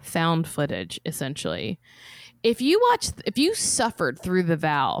found footage, essentially. If you suffered through the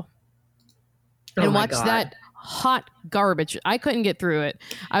vow and watched that hot garbage, I couldn't get through it.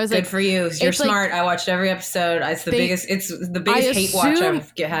 I was good for you. You're smart. I watched every episode. It's the biggest hate watch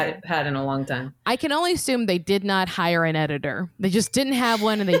I've had in a long time. I can only assume they did not hire an editor. They just didn't have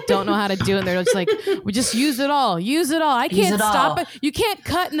one, and they don't know how to do it. And they're just like, we just use it all. Use it all. I can't stop it. You can't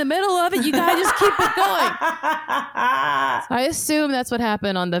cut in the middle of it. You gotta just keep it going. So I assume that's what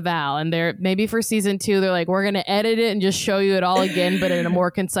happened on The Vow. And they're maybe for season 2, they're like, we're gonna edit it and just show you it all again, but in a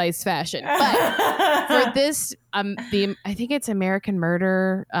more concise fashion. But for this, I think it's American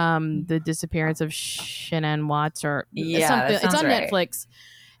Murder, the disappearance of Shanann Watts, or something. It's on Netflix.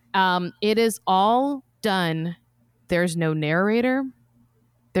 It is all done. There's no narrator.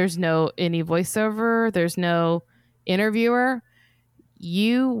 There's no any voiceover. There's no interviewer.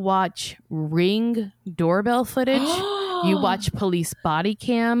 You watch Ring doorbell footage. You watch police body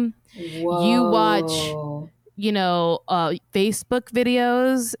cam. Whoa. You watch Facebook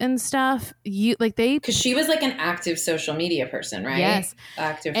videos and stuff. Because she was like an active social media person, right? Yes,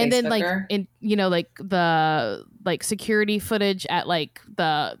 active. And Facebooker. Then the security footage at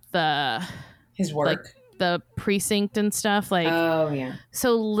his work, the precinct and stuff. Oh yeah.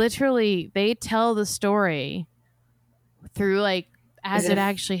 So literally, they tell the story through as it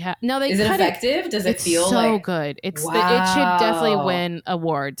actually happened. No, is it effective? Does it feel so good? It should definitely win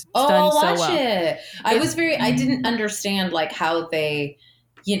awards. It's done so well. It. I didn't understand how they,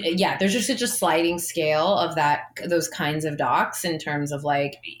 there's just such a sliding scale of those kinds of docs in terms of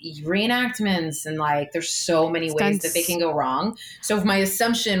reenactments and there's so many ways that they can go wrong. So if my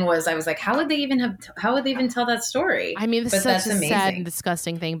assumption was, I was like, how would they even tell that story? I mean, this is such a sad and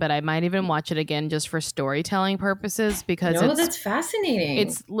disgusting thing, but I might even watch it again just for storytelling purposes because that's fascinating.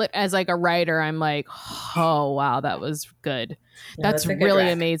 It's as a writer, I'm like, oh wow, that was good. That's really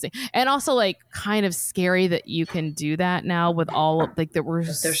amazing. And also kind of scary that you can do that now with all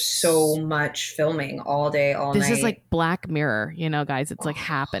there's so much filming all day, all night. This is Black Mirror, guys. It's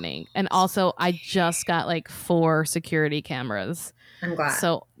happening. And also I just got 4 security cameras. I'm glad.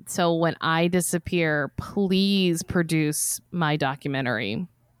 So when I disappear, please produce my documentary.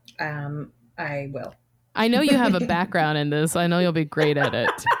 I will. I know you have a background in this. I know you'll be great at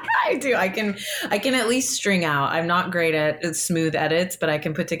it. I do. I can at least string out. I'm not great at smooth edits, but I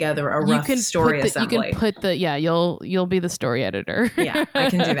can put together a rough story assembly. You can put you'll be the story editor. Yeah, I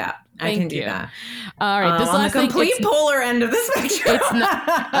can do that. I can do that. All right. This on the complete polar end of the spectrum. It's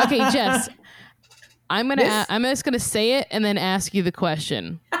not okay, Jess. I'm just gonna say it and then ask you the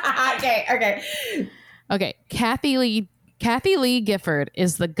question. Okay. Kathy Lee Gifford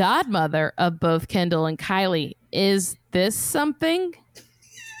is the godmother of both Kendall and Kylie. Is this something?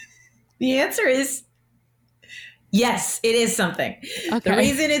 The answer is Yes, it is something. Okay. The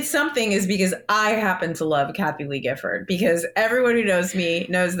reason it's something is because I happen to love Kathie Lee Gifford, because everyone who knows me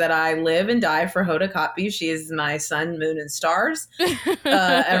knows that I live and die for Hoda Kotb. She is my sun, moon, and stars.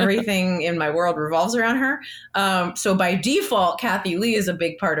 Everything in my world revolves around her. So by default, Kathie Lee is a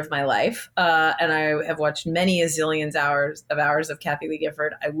big part of my life. And I have watched many a zillions hours of Kathie Lee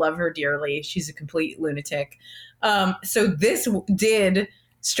Gifford. I love her dearly. She's a complete lunatic. So this did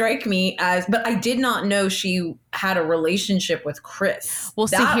strike me as, but I did not know she had a relationship with Chris. Well,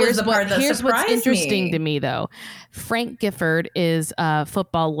 see, here's what's interesting to me, though. Frank Gifford is a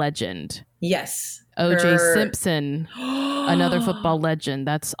football legend. Yes. O.J. Simpson, another football legend.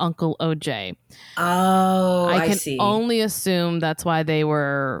 That's Uncle O.J. Oh, I can only assume that's why they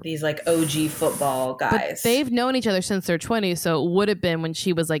were these like OG football guys. But they've known each other since they're 20, so it would have been when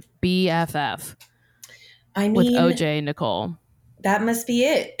she was like BFF with O.J. and Nicole. That must be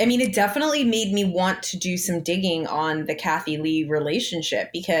it. I mean, it definitely made me want to do some digging on the Kathie Lee relationship,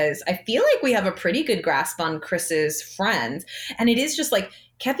 because I feel like we have a pretty good grasp on Chris's friends. And it is just like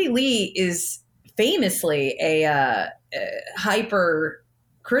Kathie Lee is famously a hyper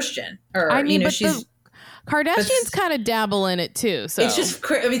Christian. Or, I mean, but she's Kardashians kind of dabble in it too. So it's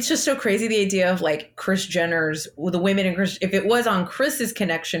just so crazy, the idea of like Kris Jenner's, the women in Kris. If it was on Chris's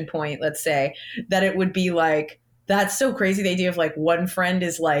connection point, let's say, that it would be like, that's so crazy. The idea of like one friend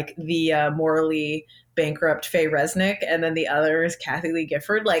is like the morally bankrupt Faye Resnick, and then the other is Kathie Lee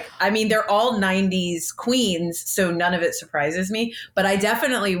Gifford. Like, I mean, they're all 90s queens, so none of it surprises me. But I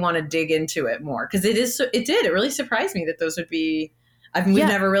definitely want to dig into it more, because it really surprised me that those would be. We've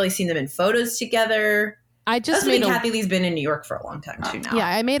never really seen them in photos together. Kathie Lee's been in New York for a long time too now. Yeah,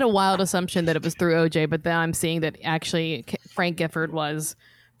 I made a wild assumption that it was through OJ, but then I'm seeing that actually Frank Gifford was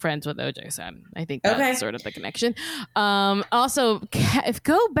friends with OJ, so I think that's sort of the connection. Also,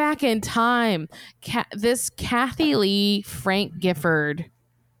 go back in time, this Kathie Lee, Frank Gifford,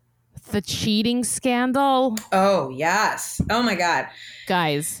 the cheating scandal. Oh yes! Oh my God,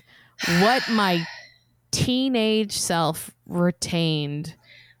 guys, what my teenage self retained.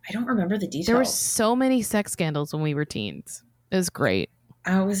 I don't remember the details. There were so many sex scandals when we were teens. It was great.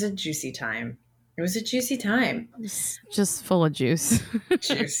 Oh, it was a juicy time. It was a juicy time. It's just full of juice.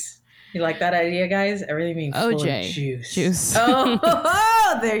 Juice. You like that idea, guys? Everything being full of juice.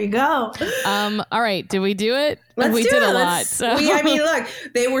 Oh, there you go. All right. Did we do it? We did a lot. So. I mean, look,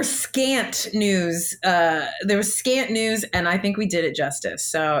 they were scant news. There was scant news, and I think we did it justice.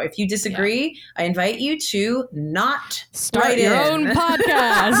 So if you disagree, I invite you to not start your own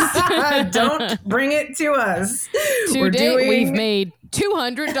podcast. Don't bring it to us. Today we've made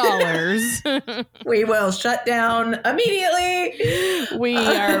 $200. We will shut down immediately. We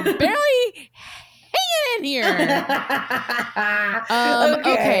are barely hanging in here.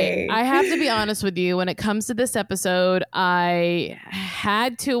 Okay. I have to be honest with you. When it comes to this episode, I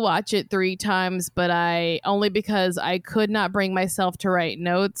had to watch it 3 times, but only because I could not bring myself to write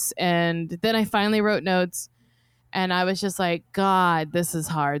notes. And then I finally wrote notes. And I was just like, God, this is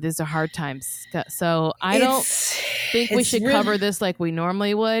hard. These are hard times. So I don't think we should cover this like we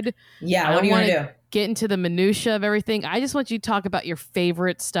normally would. Yeah, what do you want to do? Get into the minutia of everything. I just want you to talk about your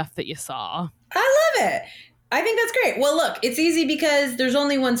favorite stuff that you saw. I love it. I think that's great. Well, look, it's easy because there's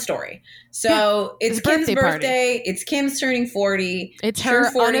only one story. So it's Kim's birthday. It's Kim's turning 40. It's her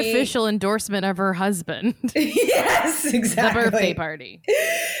 40. Unofficial endorsement of her husband. Yes, exactly. The birthday party.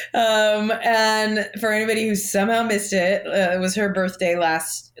 And for anybody who somehow missed it, it was her birthday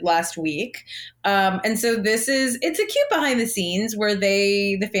last week. And so it's a cute behind the scenes where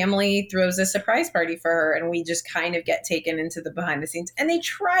the family throws a surprise party for her, and we just kind of get taken into the behind the scenes, and they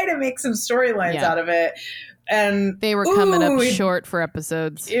try to make some storylines out of it. And they were coming up short for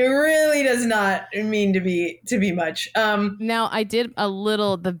episodes. It really does not mean to be much. Now, I did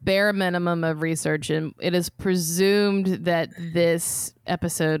the bare minimum of research, and it is presumed that this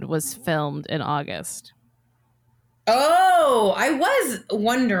episode was filmed in August. Oh, I was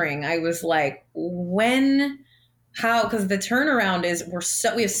wondering. I was like, how? Because the turnaround is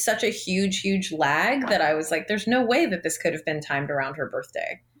we have such a huge lag that I was like, there's no way that this could have been timed around her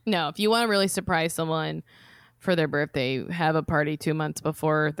birthday. No, if you want to really surprise someone for their birthday, have a party 2 months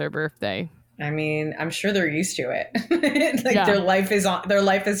before their birthday. I mean, I'm sure they're used to it. Their life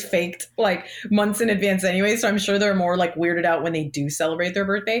is faked like months in advance anyway. So I'm sure they're more like weirded out when they do celebrate their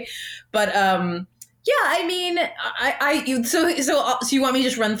birthday. But yeah, I mean, so you want me to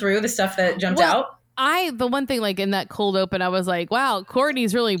just run through the stuff that jumped out? The one thing, like in that cold open, I was like, wow,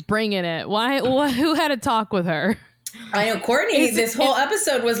 Courtney's really bringing it. Who had a talk with her? I know Courtney, this whole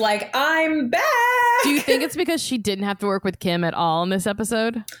episode was like, I'm back. Do you think it's because she didn't have to work with Kim at all in this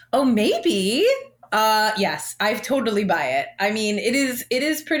episode? Oh, maybe. Yes, I totally buy it. I mean, it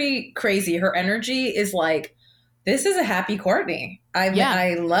is pretty crazy. Her energy is like, this is a happy Kourtney.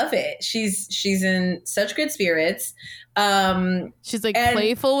 I love it. She's in such good spirits. She's like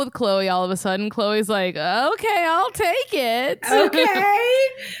playful with Khloé. All of a sudden, Khloé's like, okay, I'll take it. Okay.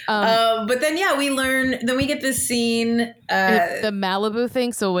 But then, we get this scene. The Malibu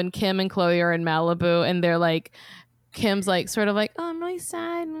thing. So when Kim and Khloé are in Malibu and they're like, Kim's like sort of like, oh, I'm really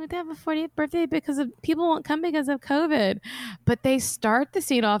sad. We have a 40th birthday because of people won't come because of COVID. But they start the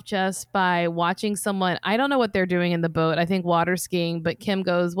scene off just by watching someone. I don't know what they're doing in the boat. I think water skiing. But Kim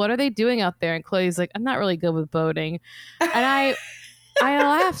goes, what are they doing out there? And Khloé's like, I'm not really good with boating. And I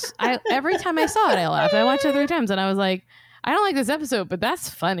laughed. Every time I saw it, I laughed. I watched it 3 times and I was like, I don't like this episode, but that's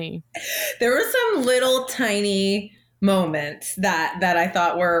funny. There were some little tiny moments that I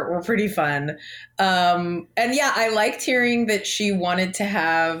thought were pretty fun. I liked hearing that she wanted to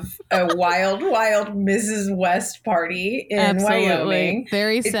have a wild Mrs. West party in Wyoming.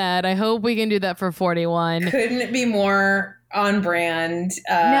 Very sad. I hope we can do that for 41. Couldn't be more on brand.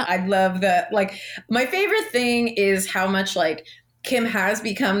 I love my favorite thing is how much Kim has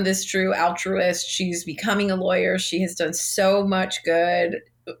become this true altruist. She's becoming a lawyer. She has done so much good.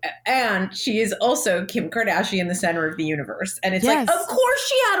 And she is also Kim Kardashian, the center of the universe. And it's like, of course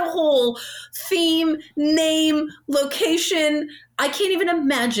she had a whole theme, name, location. I can't even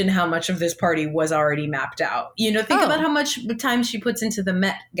imagine how much of this party was already mapped out. Think about how much time she puts into the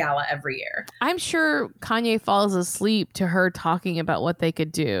Met Gala every year. I'm sure Kanye falls asleep to her talking about what they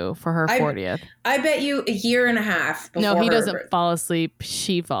could do for her 40th. I bet you a year and a half before. No, he doesn't fall asleep.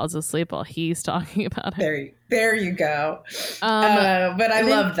 She falls asleep while he's talking about it. There you go. But I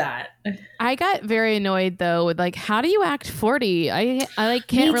love that. I got very annoyed though with how do you act 40? I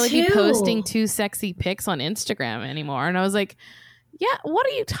can't really be posting too sexy pics on Instagram anymore. And I was like, yeah, what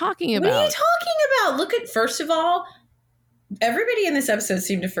are you talking about? What are you talking about? Look at, first of all, everybody in this episode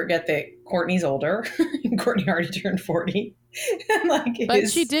seemed to forget that Kourtney's older. Kourtney already turned 40. But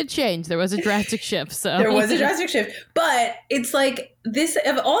she did change. There was a drastic shift. So there was a drastic shift. But it's like this,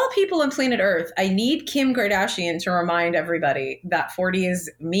 of all people on planet Earth, I need Kim Kardashian to remind everybody that 40 is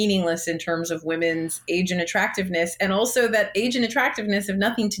meaningless in terms of women's age and attractiveness. And also that age and attractiveness have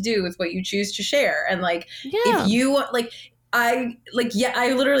nothing to do with what you choose to share. And if you I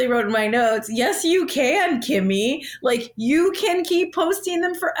literally wrote in my notes, yes, you can, Kimmy. You can keep posting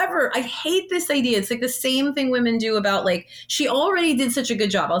them forever. I hate this idea. It's the same thing women do about she already did such a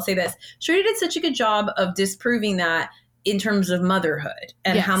good job. I'll say this. She already did such a good job of disproving that in terms of motherhood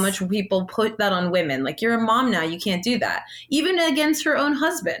and how much people put that on women. You're a mom now, you can't do that. Even against her own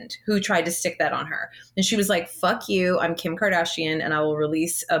husband who tried to stick that on her. And she was like, fuck you, I'm Kim Kardashian and I will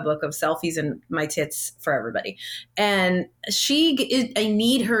release a book of selfies and my tits for everybody. And I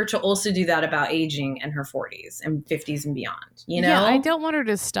need her to also do that about aging and her 40s and 50s and beyond, Yeah, I don't want her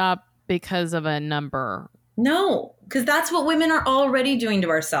to stop because of a number. No, because that's what women are already doing to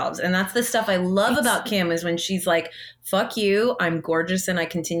ourselves. And that's the stuff I love about Kim is when she's like, fuck you, I'm gorgeous and I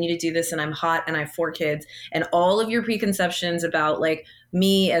continue to do this and I'm hot and I have 4 kids. And all of your preconceptions about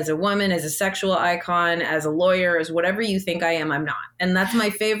me as a woman, as a sexual icon, as a lawyer, as whatever you think I am, I'm not. And that's my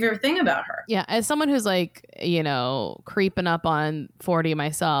favorite thing about her. Yeah, as someone who's creeping up on 40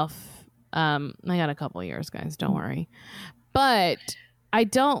 myself, I got a couple years, guys, don't worry. But I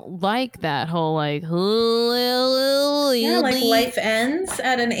don't like that whole life ends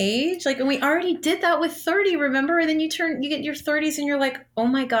at an age. And we already did that with 30, remember? And then you get your 30s and you're like, oh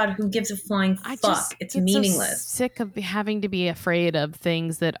my God, who gives a flying fuck? It's meaningless. So sick of having to be afraid of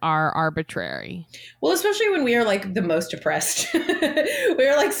things that are arbitrary. Well, especially when we are the most oppressed. We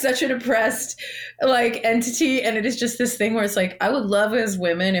are such an oppressed entity. And it is just this thing where it's I would love as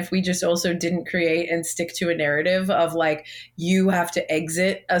women if we just also didn't create and stick to a narrative of you have to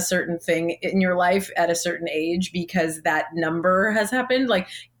exit a certain thing in your life at a certain age because that number has happened.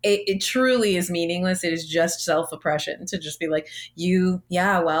 It truly is meaningless. It is just self-oppression to just be you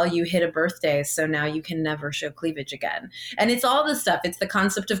hit a birthday, so now you can never show cleavage again. And it's all this stuff. It's the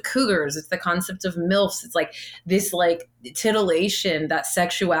concept of cougars. It's the concept of MILFs. It's this titillation that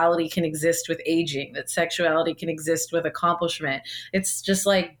sexuality can exist with aging, that sexuality can exist with accomplishment. It's just do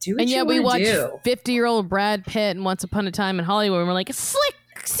what you want to do. And we watch 50-year-old Brad Pitt and Once Upon a Time in Hollywood and we're like, slick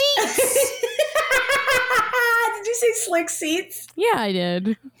seats. Did you say slick seats? Yeah, I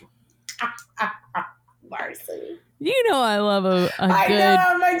did. Marcy. You know I love a good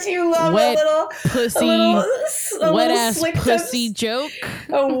how much you love wet a little pussy, wet ass pussy joke.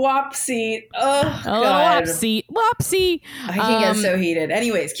 A wop seat. Oh, God. Wopsy. I can get so heated.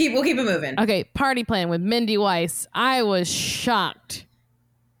 Anyways, we'll keep it moving. Okay, party plan with Mindy Weiss. I was shocked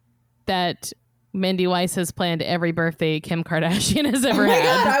that Mindy Weiss has planned every birthday Kim Kardashian has ever had.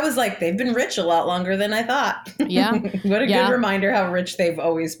 God, I was like, they've been rich a lot longer than I thought. Yeah. What a good reminder how rich they've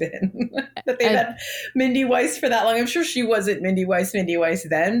always been. That they've had Mindy Weiss for that long. I'm sure she wasn't Mindy Weiss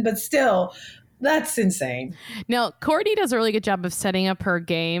then, but still, that's insane. Now, Kourtney does a really good job of setting up her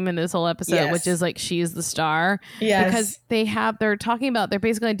game in this whole episode, which is like she's the star. Yes. Because they're talking about, they're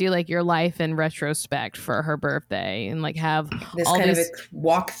basically going to do like your life in retrospect for her birthday and like have this all kind of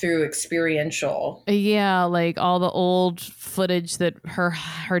walkthrough experiential. Yeah, like all the old footage that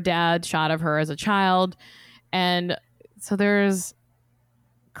her dad shot of her as a child. And so there's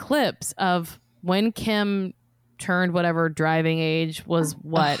clips of when Kim turned whatever driving age was,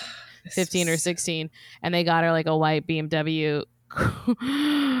 what, 15 or 16, and they got her like a white BMW.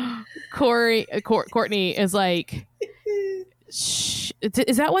 Kourtney is like,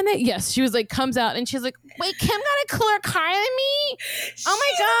 is that when they? Yes, she was like, comes out and she's like, wait, Kim got a cooler car than me? Oh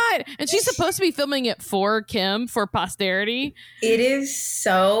my God. And she's supposed to be filming it for Kim, for posterity. It is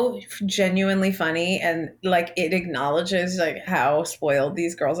so genuinely funny, and like it acknowledges like how spoiled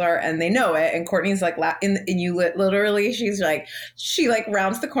these girls are, and they know it. And Kourtney's like, literally, she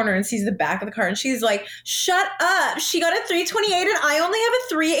rounds the corner and sees the back of the car, and she's like, shut up, she got a 328 and I only have a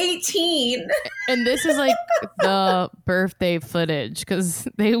 318. And this is like the birthday footage, because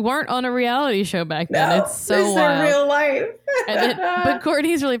they weren't on a reality show back then. No, it's so wild. Their real life. But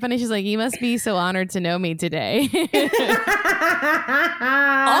Kourtney's really funny. She's like, you must be so honored to know me today.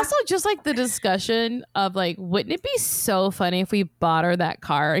 Also, just like the discussion of like, wouldn't it be so funny if we bought her that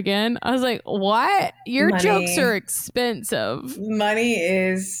car again? I was like, what? Your jokes are expensive. Money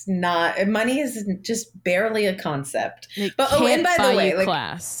is just barely a concept. And by the way, like,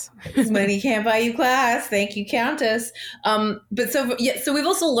 class. Money can't buy you class. Thank you, Countess. But so we've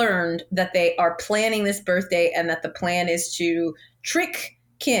also learned that they are planning this birthday, and that the plan is to trick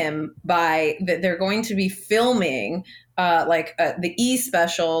Kim by that they're going to be filming the E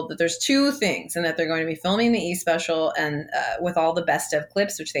special. That there's two things, and that they're going to be filming the E special and with all the best of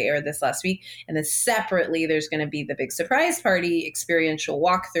clips, which they aired this last week, and then separately there's going to be the big surprise party experiential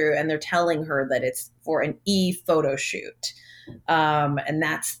walkthrough, and they're telling her that it's for an E photo shoot. And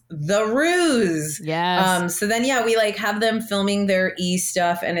that's the ruse. Yes. So then, we like have them filming their E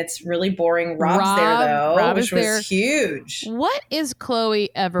stuff, and it's really boring. Rob's there though, which was huge. What is Khloe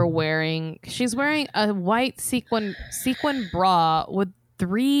ever wearing? She's wearing a white sequin bra with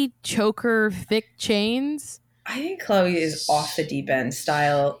 3 choker thick chains. I think Khloe is off the deep end,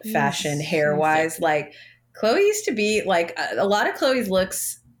 style, fashion, hair wise. Like Khloe used to be like a lot of Khloe's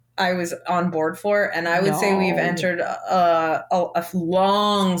looks I was on board for, and I would say we've entered a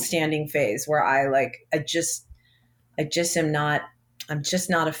long-standing phase where I'm just not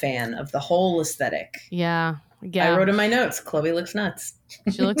a fan of the whole aesthetic. Yeah. I wrote in my notes, Khloe looks nuts.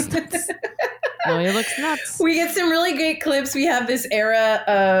 She looks nuts. Khloe looks nuts. We get some really great clips. We have this era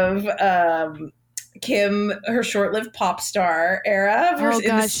of Kim, her short-lived pop star era of her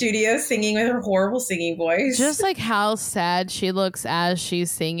in the studio singing with her horrible singing voice. Just like how sad she looks as she's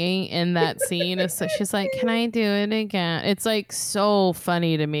singing in that scene. So she's like, can I do it again? It's like so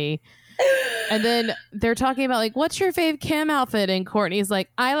funny to me. And then they're talking about like, what's your fave Kim outfit? And Kourtney's like,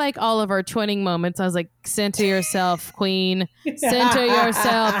 I like all of our twinning moments. I was like, center yourself, Queen. Center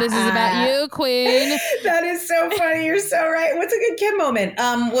yourself. This is about you, Queen. That is so funny. You're so right. What's a good Kim moment?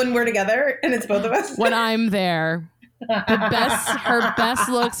 When we're together and it's both of us. When I'm there. Her best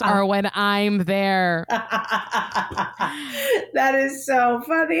looks are when I'm there. That is so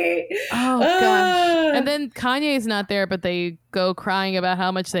funny. Oh gosh. And then Kanye's not there, but they go crying about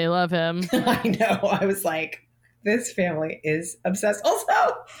how much they love him. I know. I was like, this family is obsessed. Also,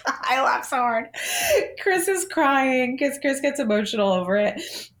 I laugh so hard. Chris is crying because Chris gets emotional over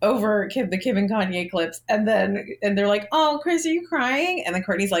the Kim and Kanye clips. And they're like, oh, Chris, are you crying? And then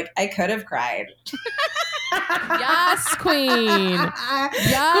Kourtney's like, I could have cried. Yes, Queen.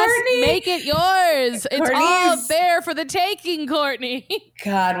 Yes, Kourtney. Make it yours. It's all there for the taking, Kourtney.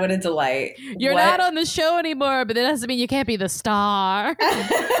 God, what a delight. You're not on the show anymore, but that doesn't mean you can't be the star.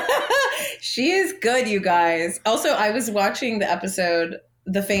 She is good, you guys. Also, I was watching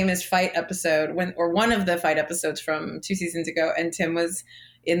the famous fight episode, one of the fight episodes from 2 seasons ago, and Tim was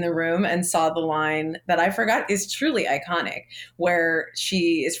in the room and saw the line that I forgot is truly iconic, where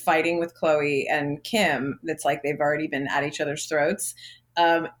she is fighting with Khloe and Kim. That's like they've already been at each other's throats.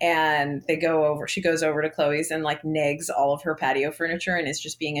 And she goes over to Khloe's and like negs all of her patio furniture and is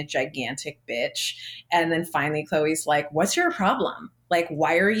just being a gigantic bitch. And then finally Khloe's like, what's your problem? Like,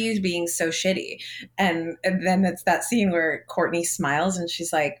 why are you being so shitty? And then it's that scene where Kourtney smiles and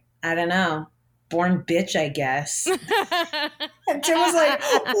she's like, I don't know. born bitch, I guess. And Tim was like,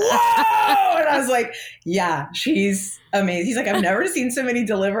 whoa! And I was like, yeah, she's amazing. He's like, I've never seen somebody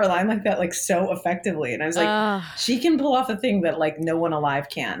deliver a line like that, like so effectively. And I was like, she can pull off a thing that like no one alive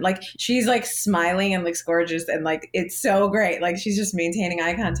can. Like she's like smiling and looks gorgeous and like it's so great. Like she's just maintaining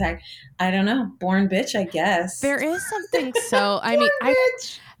eye contact. I don't know, born bitch, I guess. There is something so. I mean,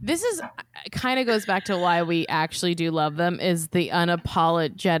 this is kind of goes back to why we actually do love them is the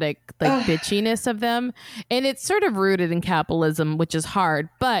unapologetic like bitchiness of them. And it's sort of rooted in capitalism, which is hard.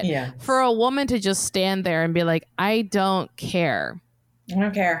 But for a woman to just stand there and be like, I don't care. I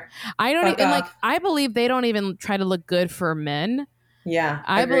don't care. I don't even like, I believe they don't even try to look good for men. Yeah.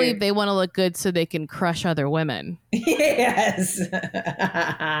 I believe they want to look good so they can crush other women. Yes. You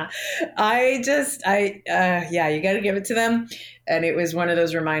got to give it to them. And it was one of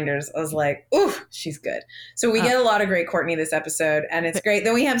those reminders. I was like, ooh, she's good. So we get a lot of great Kourtney this episode and it's great.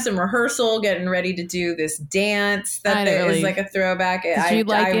 Then we have some rehearsal getting ready to do this dance that is like a throwback. Did you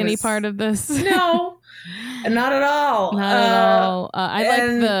like any part of this? No, not at all. Not at all. I like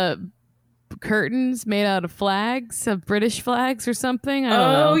the curtains made out of flags, of British flags or something. I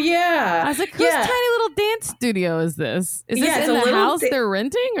don't know. Oh yeah. I was like, whose tiny little dance studio is this? Is this in the house they're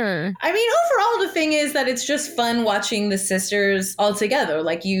renting or? I mean, overall the thing is that it's just fun watching the sisters all together.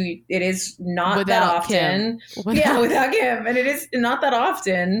 Like it is not without that often. Without Kim. And it is not that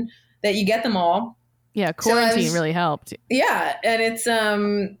often that you get them all. Yeah, quarantine really helped. Yeah. And it's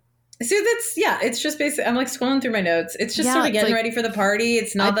so it's just basically, I'm like scrolling through my notes. It's just sort of getting ready for the party.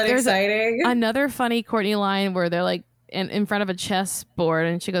 It's not that exciting. Another funny Kourtney line where they're like in front of a chess board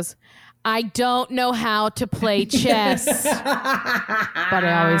and she goes, I don't know how to play chess, but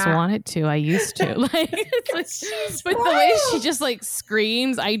I always wanted to. I used to. Like, it's like but the way she just like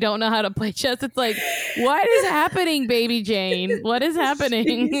screams, I don't know how to play chess. It's like, what is happening, baby Jane? What is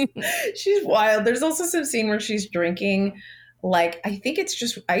happening? She's wild. There's also some scene where she's drinking like, I think it's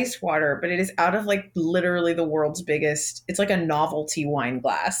just ice water, but it is out of like literally the world's biggest. It's like a novelty wine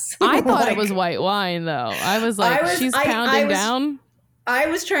glass. I thought it was white wine though. I was like, she's pounding down. I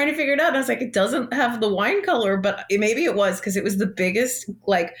was trying to figure it out. And I was like, it doesn't have the wine color, but maybe it was because it was the biggest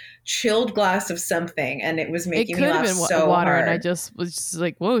like chilled glass of something, and it was making me laugh so water, hard. And I just was just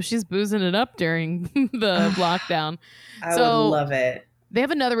like, whoa, she's boozing it up during the lockdown. I would love it. They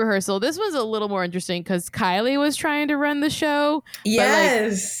have another rehearsal. This was a little more interesting because Kylie was trying to run the show.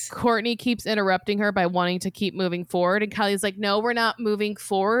 Yes. But, like, Kourtney keeps interrupting her by wanting to keep moving forward. And Kylie's like, no, we're not moving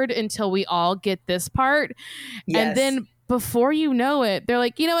forward until we all get this part. Yes. And then before you know it, they're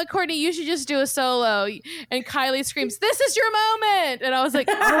like, you know what, Kourtney, you should just do a solo. And Kylie screams, this is your moment. And I was like,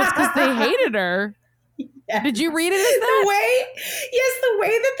 oh, it's because they hated her. Yes. Did you read it as that? The way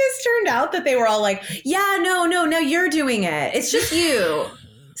that this turned out, that they were all like, yeah, no, you're doing it. It's just you.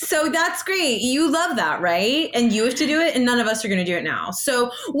 So that's great. You love that, right? And you have to do it, and none of us are going to do it now. So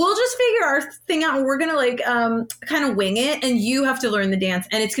we'll just figure our thing out, and we're going to like kind of wing it, and you have to learn the dance,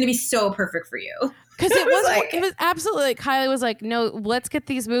 and it's going to be so perfect for you. Because it was absolutely like Kylie was like, no, let's get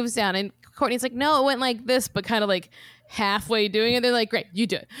these moves down. And Kourtney's like, no, it went like this, but kind of like halfway doing it. They're like, great, you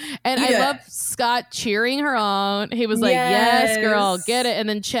do it. And I love Scott cheering her on. He was like, yes, girl, get it. And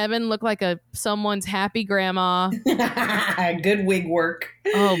then Chevin looked like someone's happy grandma. Good wig work.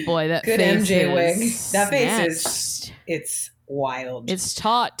 Oh boy, that good face MJ wig. That snatched. Face it's wild. It's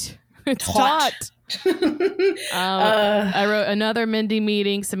taut. It's taut. I wrote another Mindy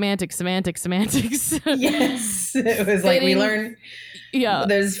meeting. Semantics. Yes, it was like we learned. Yeah,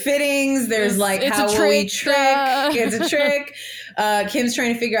 there's fittings. There's like how will we trick? It's a trick. Kim's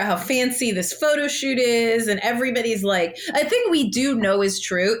trying to figure out how fancy this photo shoot is, and everybody's like, I think we do know is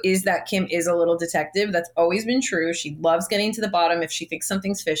true is that Kim is a little detective. That's always been true. She loves getting to the bottom if she thinks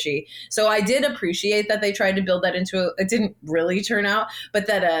something's fishy. So I did appreciate that they tried to build that into it didn't really turn out, but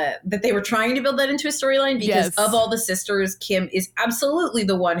that they were trying to build that into a storyline because of all the sisters, Kim is absolutely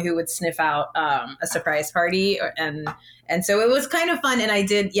the one who would sniff out a surprise party, and so it was kind of fun. And I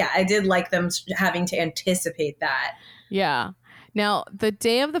did like them having to anticipate that. Yeah. Now, the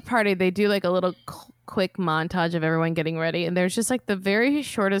day of the party, they do like a little quick montage of everyone getting ready. And there's just like the very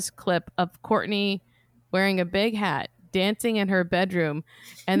shortest clip of Kourtney wearing a big hat, dancing in her bedroom.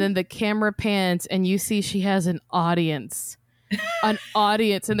 And then the camera pans and you see she has an audience. And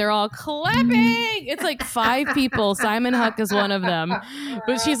they're all clapping. It's like 5 people. Simon Huck is one of them.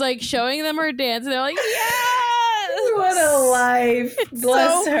 But she's like showing them her dance. And they're like, yes! What a life.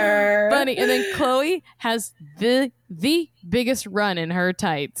 Bless her. Funny. And then Khloe has the biggest run in her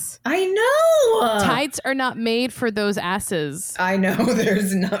tights. I know. Tights are not made for those asses. I know.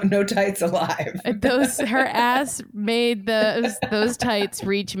 There's no tights alive. Her ass made those tights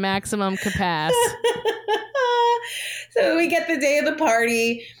reach maximum capacity. So we get the day of the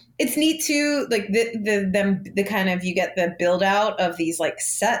party. It's neat too, like the kind of, you get the build out of these like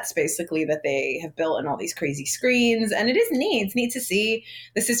sets basically that they have built in all these crazy screens, and it is neat. It's neat to see.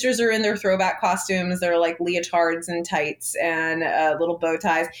 The sisters are in their throwback costumes. They're like leotards and tights and little bow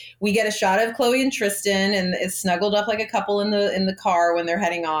ties. We get a shot of Khloe and Tristan, and it's snuggled up like a couple in the car when they're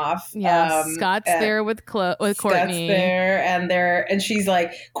heading off. Yeah, Scott's there with Kourtney. Scott's there, and she's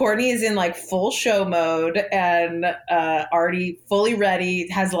like, Kourtney is in like full show mode and already fully ready,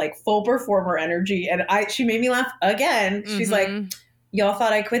 has like full performer energy, and she made me laugh again. She's like, y'all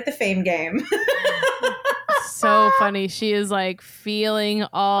thought I quit the fame game. So funny. She is like feeling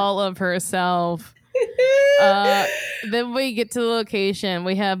all of herself. Then we get to the location.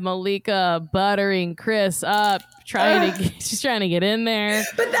 We have Malika buttering Chris up, she's trying to get in there.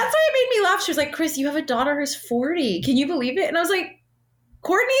 But that's why it made me laugh. She was like, Chris, you have a daughter who's 40. Can you believe it? And I was like,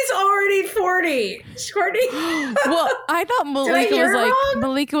 Kourtney's already 40. Kourtney. Well, I thought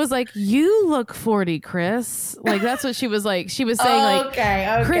Malika was like, you look 40, Chris. Like, that's what she was like. She was saying like,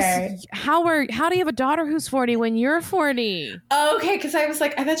 okay. Chris, how do you have a daughter who's 40 when you're 40? Okay, because I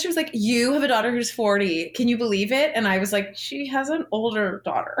thought she was like, you have a daughter who's 40. Can you believe it? And I was like, she has an older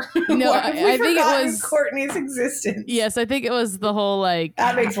daughter. No, I think it was Kourtney's existence. Yes, I think it was the whole like,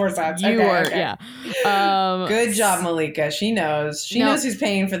 that makes more sense. Yeah. Good job, Malika. She knows. She knows who's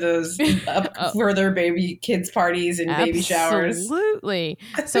paying for those for their baby kids parties and baby showers. Absolutely.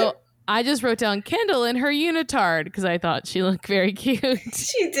 So I just wrote down Kendall in her unitard because I thought she looked very cute.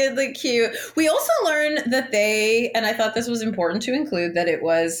 She did look cute. We also learned that and I thought this was important to include, that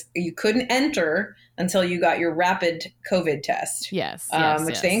you couldn't enter until you got your rapid COVID test. Yes.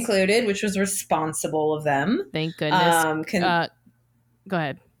 Which they included, which was responsible of them. Thank goodness. Go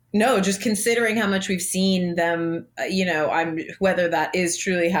ahead. No, just considering how much we've seen them, whether that is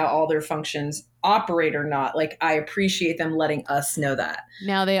truly how all their functions operate or not. Like, I appreciate them letting us know that.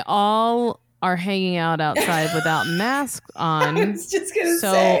 Now they all are hanging out outside without masks on. I was just going to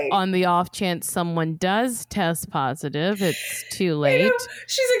say. So on the off chance someone does test positive, it's too late.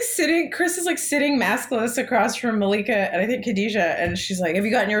 She's like Chris is like sitting maskless across from Malika and I think Khadijah. And she's like, have you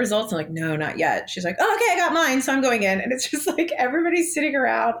gotten your results? I'm like, no, not yet. She's like, oh, okay, I got mine. So I'm going in. And it's just like, everybody's sitting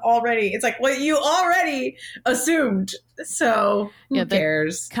around already. It's like, well, you already assumed. So who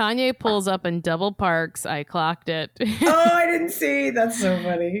cares? Kanye pulls up in double parks. I clocked it. Oh, I didn't see. That's so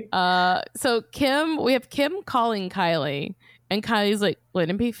funny. So we have Kim calling Kylie, and Kylie's like,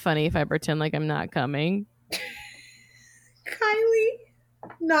 wouldn't it be funny if I pretend like I'm not coming? Kylie,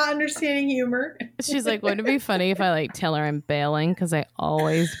 not understanding humor. She's like, wouldn't it be funny if I like tell her I'm bailing because I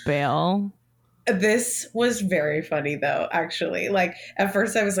always bail? This was very funny, though, actually. Like, at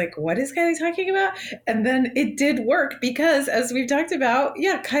first I was like, what is Kylie talking about? And then it did work because, as we've talked about,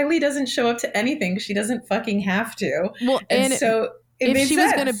 Kylie doesn't show up to anything. She doesn't fucking have to. Well, and so if she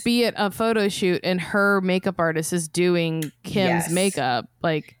was going to be at a photo shoot and her makeup artist is doing Kim's makeup,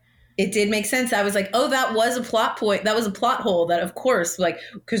 like... It did make sense. I was like, oh, that was a plot point. That was a plot hole that, of course, like,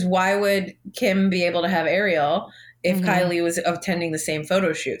 because why would Kim be able to have Ariel if Kylie was attending the same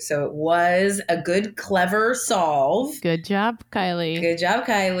photo shoot? So it was a good, clever solve. Good job, Kylie. Good job,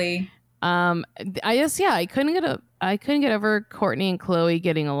 Kylie. I couldn't get over Kourtney and Khloe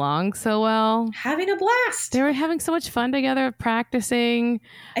getting along so well. Having a blast. They were having so much fun together, practicing.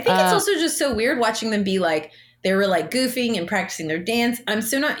 I think it's also just so weird watching them be like, they were like goofing and practicing their dance. I'm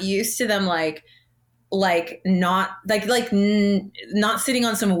so not used to them not sitting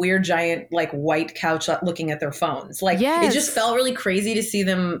on some weird giant like white couch looking at their phones. Like it just felt really crazy to see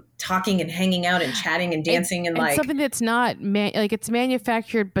them talking and hanging out and chatting and dancing and like something that's not it's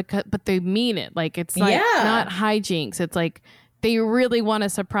manufactured but they mean it. Like it's like not hijinks. It's like they really want to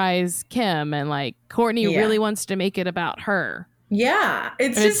surprise Kim and like Kourtney really wants to make it about her. Yeah,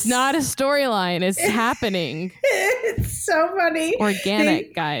 it's not a storyline. It's happening. It's so funny.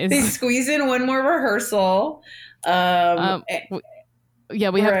 Organic, guys. They squeeze in one more rehearsal. We have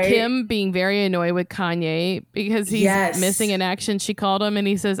Kim being very annoyed with Kanye because he's missing in action. She called him and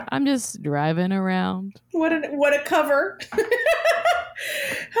he says, "I'm just driving around." What a cover.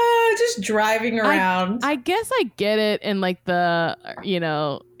 Just driving around. I guess I get it in like the,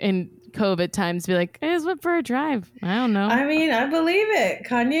 in COVID times be like, I just went for a drive. I don't know. I mean, I believe it.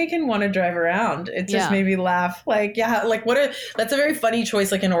 Kanye can want to drive around. It just made me laugh. Like, yeah, like that's a very funny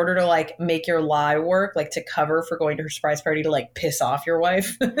choice. Like in order to like make your lie work, like to cover for going to her surprise party to like piss off your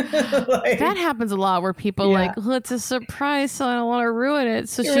wife. Like, that happens a lot where people like, well, it's a surprise, so I don't want to ruin it.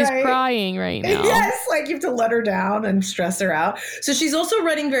 So she's crying right now. Yes, like you have to let her down and stress her out. So she's also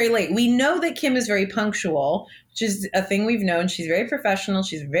running very late. We know that Kim is very punctual, which is a thing we've known. She's very professional.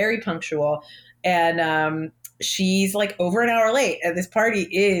 She's very punctual. And she's like over an hour late and this party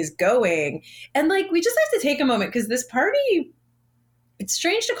is going. And like, we just have to take a moment because this party, it's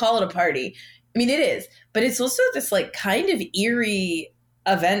strange to call it a party. I mean, it is, but it's also this like kind of eerie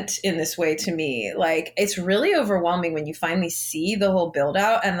event in this way to me. Like, it's really overwhelming when you finally see the whole build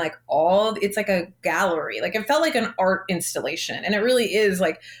out and like it's like a gallery. Like it felt like an art installation, and it really is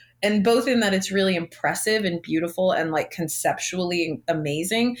like, and both in that it's really impressive and beautiful and like conceptually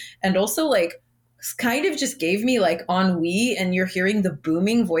amazing, and also like kind of just gave me like ennui, and you're hearing the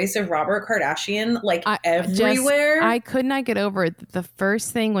booming voice of Robert Kardashian like everywhere. I could not get over it. The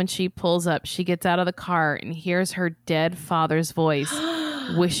first thing when she pulls up, she gets out of the car and hears her dead father's voice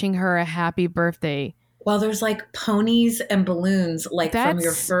wishing her a happy birthday. Well, there's like ponies and balloons like from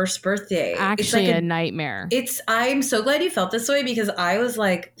your first birthday. Actually, it's like a nightmare. I'm so glad you felt this way because I was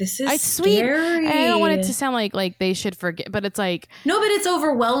like, this is scary. I don't want it to sound like they should forget, but it's like, no, but it's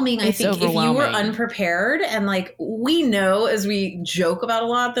overwhelming. I think if you were unprepared, and like we know as we joke about a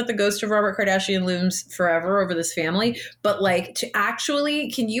lot that the ghost of Robert Kardashian looms forever over this family, but like to actually,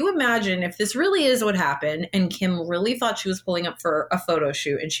 can you imagine if this really is what happened and Kim really thought she was pulling up for a photo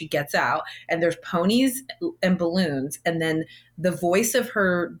shoot and she gets out and there's ponies and balloons, and then the voice of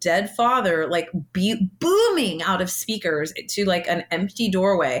her dead father like booming out of speakers to like an empty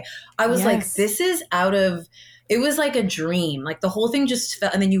doorway. I was like, this is it was like a dream. Like the whole thing just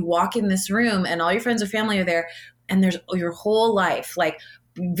felt, and then you walk in this room and all your friends or family are there, and there's your whole life, like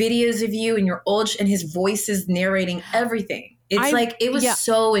videos of you and your and his voice is narrating everything. It's it was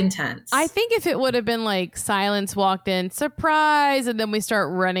so intense. I think if it would have been like Silence walked in, surprise, and then we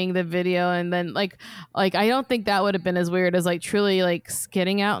start running the video, and then like I don't think that would have been as weird as like truly like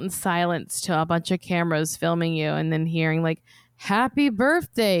getting out in silence to a bunch of cameras filming you, and then hearing like "Happy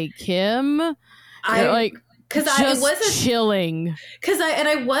birthday, Kim." Because it was chilling.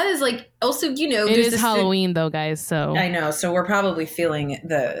 I was like, also, you know, it is Halloween though, guys. So I know, so we're probably feeling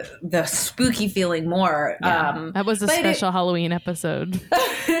the spooky feeling more. Yeah, that was a special Halloween episode.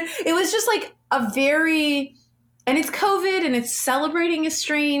 It was just like a very, and it's COVID and it's celebrating is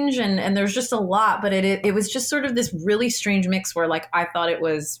strange, and there's just a lot, but it was just sort of this really strange mix where like I thought it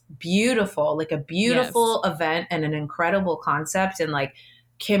was beautiful, like a beautiful event and an incredible concept, and like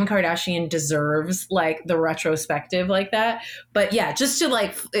Kim Kardashian deserves like the retrospective like that. But yeah, just to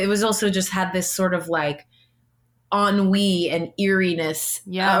like, it was also just had this sort of like ennui and eeriness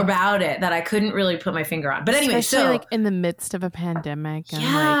about it that I couldn't really put my finger on. But anyway, especially like in the midst of a pandemic.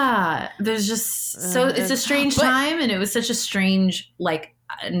 And there's just it's a strange time, and it was such a strange like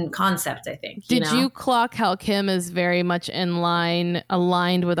concept, I think. Did you clock how Kim is very much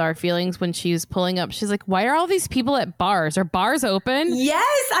aligned with our feelings when she's pulling up? She's like, why are all these people at bars? Are bars open?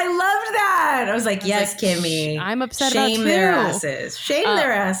 Yes, I loved that. I was like, yes, Kimmy. I'm upset about Shame their asses. Shame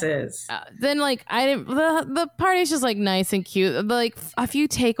their asses. Then like I didn't, the party's just like nice and cute. Like a few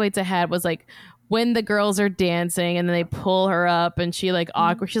takeaways I had was like, when the girls are dancing and then they pull her up and she like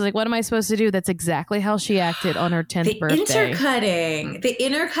awkward. She's like, what am I supposed to do? That's exactly how she acted on her 10th birthday. The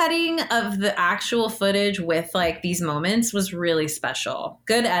intercutting of the actual footage with like these moments was really special.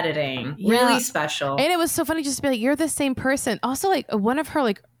 Good editing. Yeah. Really special. And it was so funny just to be like, you're the same person. Also like one of her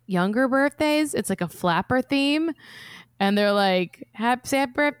like younger birthdays, it's like a flapper theme. And they're like, happy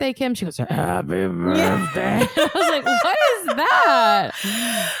birthday, Kim. She goes, happy birthday. I was like, what is that?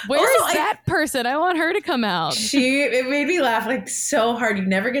 Where's that person? I want her to come out. It made me laugh like so hard. You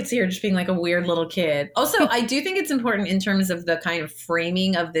never get to see her just being like a weird little kid. Also, I do think it's important in terms of the kind of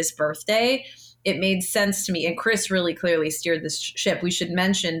framing of this birthday. It made sense to me. And Chris really clearly steered this ship. We should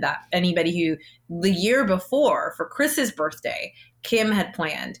mention that anybody who the year before for Chris's birthday, Kim had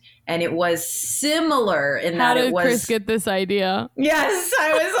planned, and it was similar in that it was. How did Chris get this idea? Yes,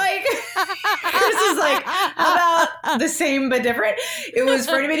 I was like, Chris is like, how about the same but different? It was,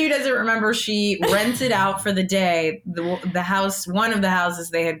 for anybody who doesn't remember, she rented out for the day the house, one of the houses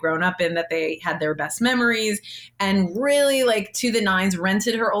they had grown up in that they had their best memories, and really like to the nines,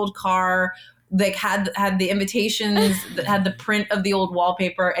 rented her old car. Like had the invitations that had the print of the old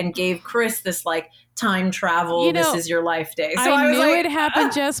wallpaper, and gave Chris this like time travel, this is your life day. So I knew it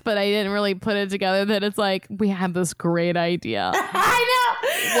happened, Jess, but I didn't really put it together that it's like we had this great idea. I know.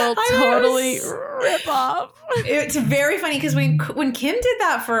 will totally rip off. It's very funny because when Kim did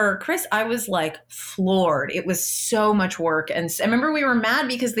that for Chris, I was like floored. It was so much work. And I remember we were mad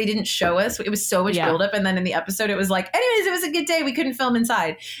because they didn't show us. It was so much buildup. And then in the episode, it was like, anyways, it was a good day. We couldn't film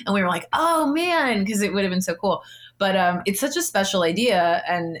inside. And we were like, oh man, because it would have been so cool. But it's such a special idea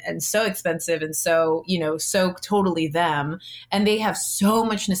and so expensive and so, so totally them. And they have so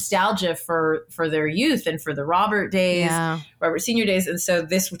much nostalgia for their youth and for the Robert days, Robert Senior days. And so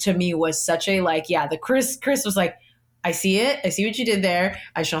this to me was such a the Chris was like, I see it. I see what you did there.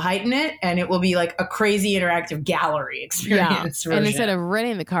 I shall heighten it. And it will be like a crazy interactive gallery experience. Yeah. And instead of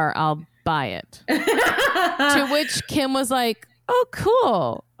renting the car, I'll buy it. To which Kim was like, oh,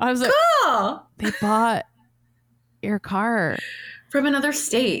 cool. I was like, cool. They bought your car from another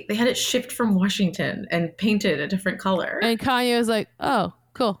state. They had it shipped from Washington and painted a different color. And Kanye was like, oh,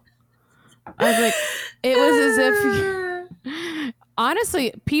 cool. I was like, it was as if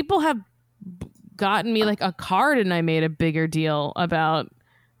honestly, people have gotten me like a card and I made a bigger deal about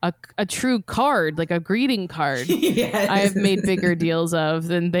a true card, like a greeting card. Yes. I've made bigger deals of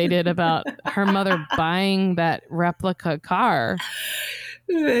than they did about her mother buying that replica car.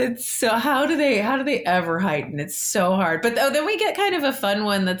 It's so how do they ever heighten? It's so hard. But then we get kind of a fun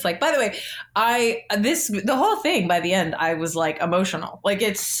one that's like, by the way, the whole thing by the end, I was like emotional. Like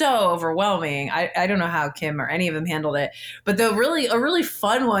it's so overwhelming. I don't know how Kim or any of them handled it. But a really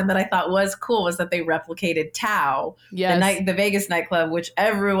fun one that I thought was cool was that they replicated Tao, the Vegas nightclub, which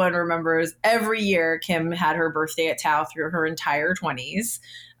everyone remembers. Every year Kim had her birthday at Tao through her entire 20s.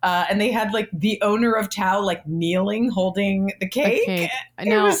 And they had like the owner of Tao like kneeling, holding the cake.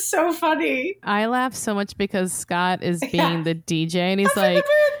 It was so funny. I laugh so much because Scott is being the DJ and he's like,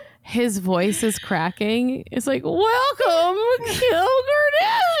 his voice is cracking. It's like, welcome, Kim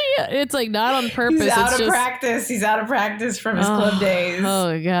Kardashian. It's like not on purpose. He's out of practice. He's out of practice from his club days.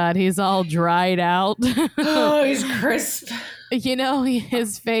 Oh God, he's all dried out. Oh, he's crisp.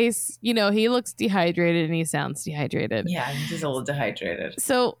 His face, he looks dehydrated and he sounds dehydrated. Yeah, he's a little dehydrated.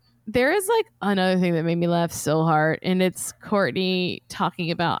 So there is like another thing that made me laugh so hard. And it's Courtney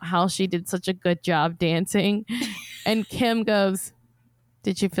talking about how she did such a good job dancing. And Kim goes,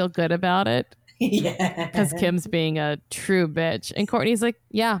 did you feel good about it? Yeah. Because Kim's being a true bitch. And Courtney's like,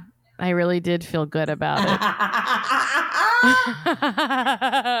 yeah, I really did feel good about it.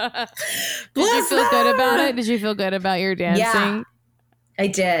 Did you feel good about it? Did you feel good about your dancing? Yeah, I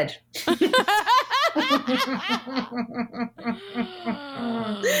did.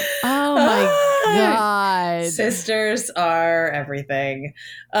 Oh my God. Sisters are everything.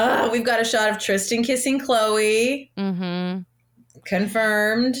 We've got a shot of Tristan kissing Chloe. Mm-hmm.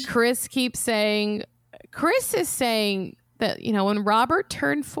 Confirmed. Chris is saying that, when Robert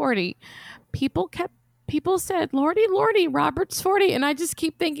turned 40, people said, Lordy, Robert's 40. And I just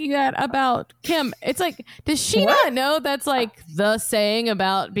keep thinking that about Kim. It's like, does she not know that's like the saying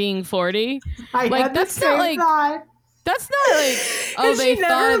about being 40? That's not like, oh, they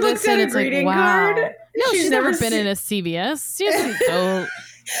thought of this and it's like, wow. Card? No, she's never been in a CVS. She doesn't go.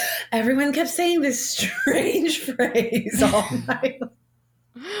 Everyone kept saying this strange phrase all night.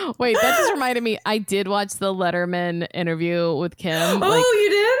 Wait, that just reminded me. I did watch the Letterman interview with Kim. You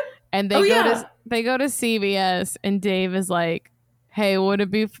did? And they go to CVS and Dave is like, hey, would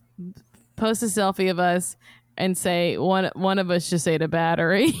it be post a selfie of us and say one of us just ate a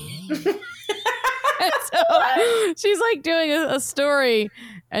battery? And so she's like doing a story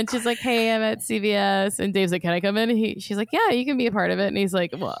and she's like, hey, I'm at CVS. And Dave's like, can I come in? She's like, yeah, you can be a part of it. And he's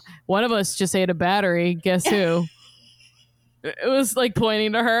like, well, one of us just ate a battery. Guess who? It was like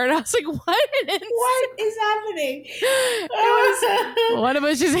pointing to her, and I was like, "What is happening?" It was one of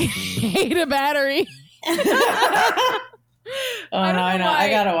us just ate a battery. I know. I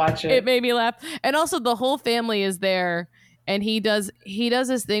gotta watch it. It made me laugh, and also the whole family is there, and he does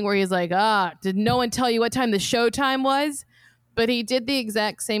this thing where he's like, did no one tell you what time the show time was? But he did the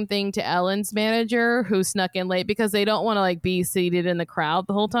exact same thing to Ellen's manager, who snuck in late because they don't want to like be seated in the crowd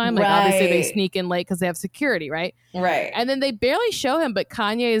the whole time. Like obviously they sneak in late because they have security, right? Right. And then they barely show him, but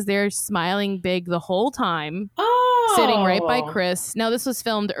Kanye is there smiling big the whole time, sitting right by Chris. Now this was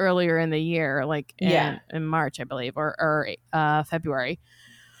filmed earlier in the year, like in March, I believe, or February.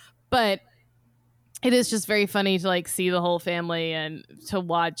 But it is just very funny to like see the whole family and to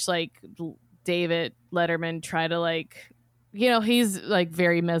watch like David Letterman try to like. He's like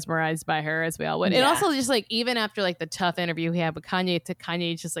very mesmerized by her, as we all would. Yeah. And also just like, even after like the tough interview he had with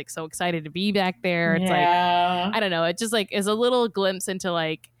Kanye's just like so excited to be back there. It's like, I don't know. It just like is a little glimpse into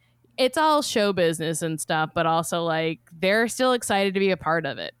like, it's all show business and stuff, but also like they're still excited to be a part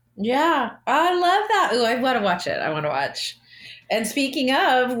of it. Yeah. I love that. Ooh, I want to watch it. I want to watch. And speaking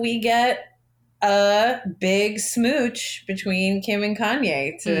of, we get a big smooch between Kim and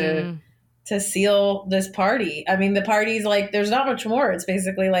Kanye to seal this party. I mean, the party's like, there's not much more. It's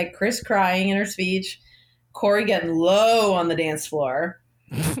basically like Chris crying in her speech, Corey getting low on the dance floor.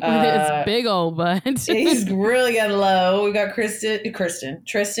 With his big old butt. He's really getting low. We got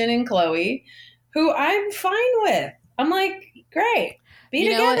Tristan and Chloe, who I'm fine with. I'm like, great. Be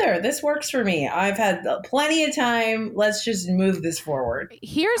together. This works for me. I've had plenty of time. Let's just move this forward.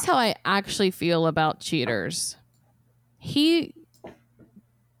 Here's how I actually feel about cheaters. He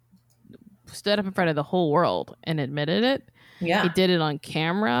stood up in front of the whole world and admitted it. Yeah. He did it on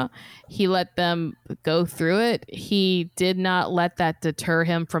camera. He let them go through it. He did not let that deter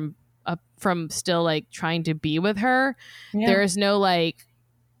him from still like trying to be with her. Yeah. There is no like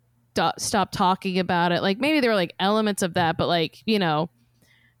stop talking about it. Like maybe there were like elements of that, but like, you know,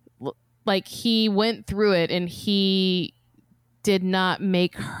 like he went through it and he did not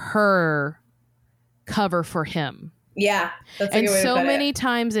make her cover for him. Yeah. That's a good way to put it. And so many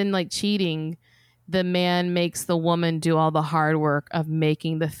times in like cheating, the man makes the woman do all the hard work of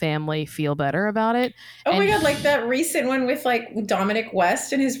making the family feel better about it. Oh my God, like that recent one with like Dominic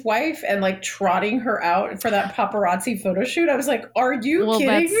West and his wife and like trotting her out for that paparazzi photo shoot. I was like, are you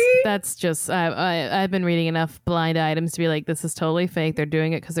kidding me? That's just, I've been reading enough blind items to be like, this is totally fake. They're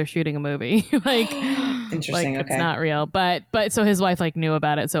doing it because they're shooting a movie. Like, interesting. Like, it's not real. But so his wife like knew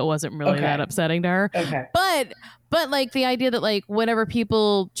about it. So it wasn't really that upsetting to her. Okay. But like the idea that like whenever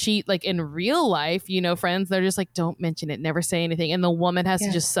people cheat like in real life, you know, friends, they're just like, don't mention it, never say anything. And the woman has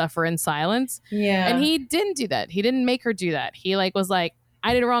to just suffer in silence. Yeah. And he didn't do that. He didn't make her do that. He like was like,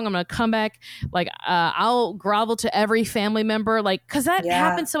 I did it wrong. I'm going to come back. Like, I'll grovel to every family member. Like, because that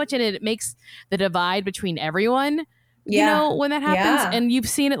happens so much and it makes the divide between everyone, you know, when that happens. Yeah. And you've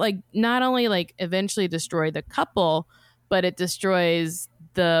seen it like not only like eventually destroy the couple, but it destroys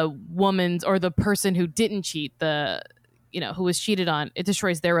the woman's or the person who didn't cheat, who was cheated on. It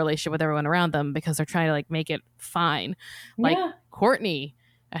destroys their relationship with everyone around them because they're trying to like make it fine. Like Courtney,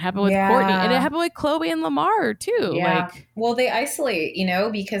 it happened with Courtney, and it happened with Chloe and Lamar too. Yeah. Like, well, they isolate, you know,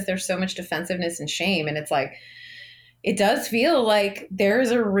 because there's so much defensiveness and shame, and it's like it does feel like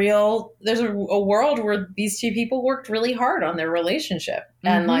there's a world where these two people worked really hard on their relationship,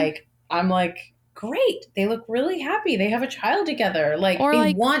 and like I'm like, great. They look really happy. They have a child together. Like or they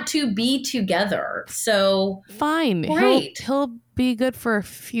like, want to be together. So fine. Great. He'll be good for a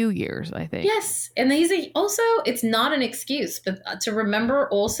few years, I think. Yes. And also, it's not an excuse, but to remember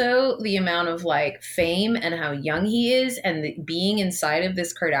also the amount of like fame and how young he is and being inside of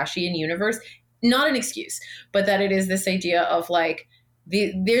this Kardashian universe, not an excuse, but that it is this idea of like,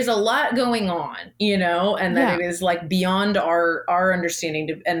 there's a lot going on, you know, and that it is like beyond our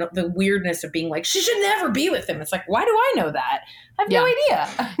understanding and the weirdness of being like, she should never be with him. It's like, why do I know that? I have no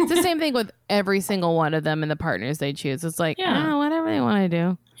idea. It's the same thing with every single one of them and the partners they choose. It's like, whatever they want to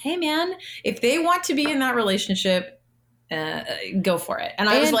do. Hey, man, if they want to be in that relationship, go for it. And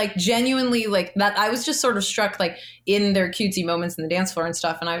I was like genuinely like that. I was just sort of struck like in their cutesy moments in the dance floor and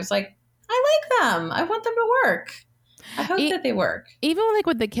stuff. And I was like, I like them. I want them to work. I hope that they work. Even like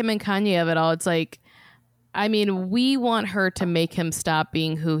with the Kim and Kanye of it all, it's like, I mean, we want her to make him stop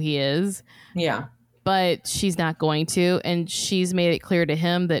being who he is. Yeah. But she's not going to. And she's made it clear to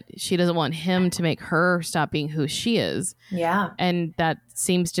him that she doesn't want him to make her stop being who she is. Yeah. And that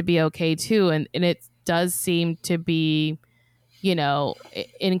seems to be okay too. And it does seem to be, you know,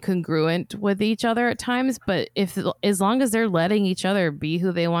 incongruent with each other at times. But as long as they're letting each other be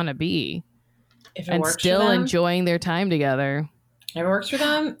who they want to be. And still enjoying their time together. If it works for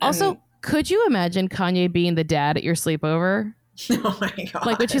them. Also, could you imagine Kanye being the dad at your sleepover? Oh my God.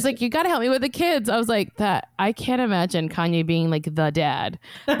 Like when she's like, you got to help me with the kids. I was like, I can't imagine Kanye being like the dad.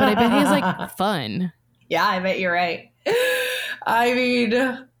 But I bet he's like fun. Yeah, I bet you're right. I mean,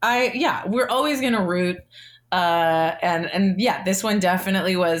 we're always going to root. And yeah, this one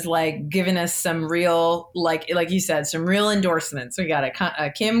definitely was like giving us some real, like you said, some real endorsements. We got a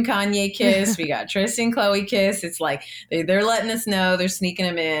Kim Kanye kiss. We got Tristan Chloe kiss. It's like they're letting us know they're sneaking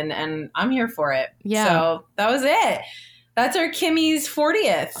them in, and I'm here for it. Yeah. So that was it. That's our Kimmy's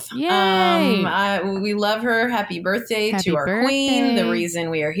 40th. Yay! We love her. Happy birthday to our queen. The reason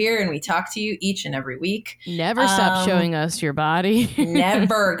we are here and we talk to you each and every week. Never stop showing us your body.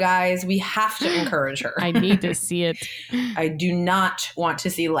 Never, guys. We have to encourage her. I need to see it. I do not want to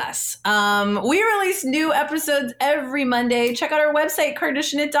see less. We release new episodes every Monday. Check out our website,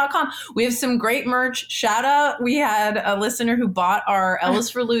 Kardashianit.com. We have some great merch. Shout out. We had a listener who bought our Ellis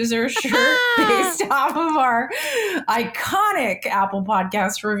for Losers shirt based off of our iconic iconic Apple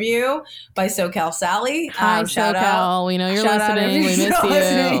Podcast review by SoCal Sally. Hi, shout SoCal. Out. We know you're listening. We miss you.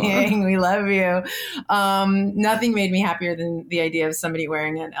 Listening. We love you. Nothing made me happier than the idea of somebody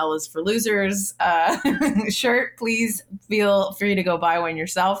wearing an L is for Losers shirt. Please feel free to go buy one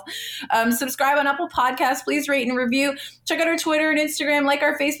yourself. Subscribe on Apple Podcasts. Please rate and review. Check out our Twitter and Instagram. Like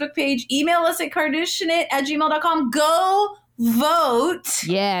our Facebook page. Email us at Kardashianit@gmail.com. Go vote.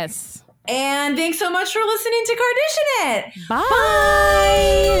 Yes. And thanks so much for listening to Kardashian It.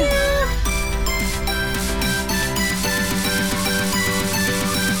 Bye. Bye.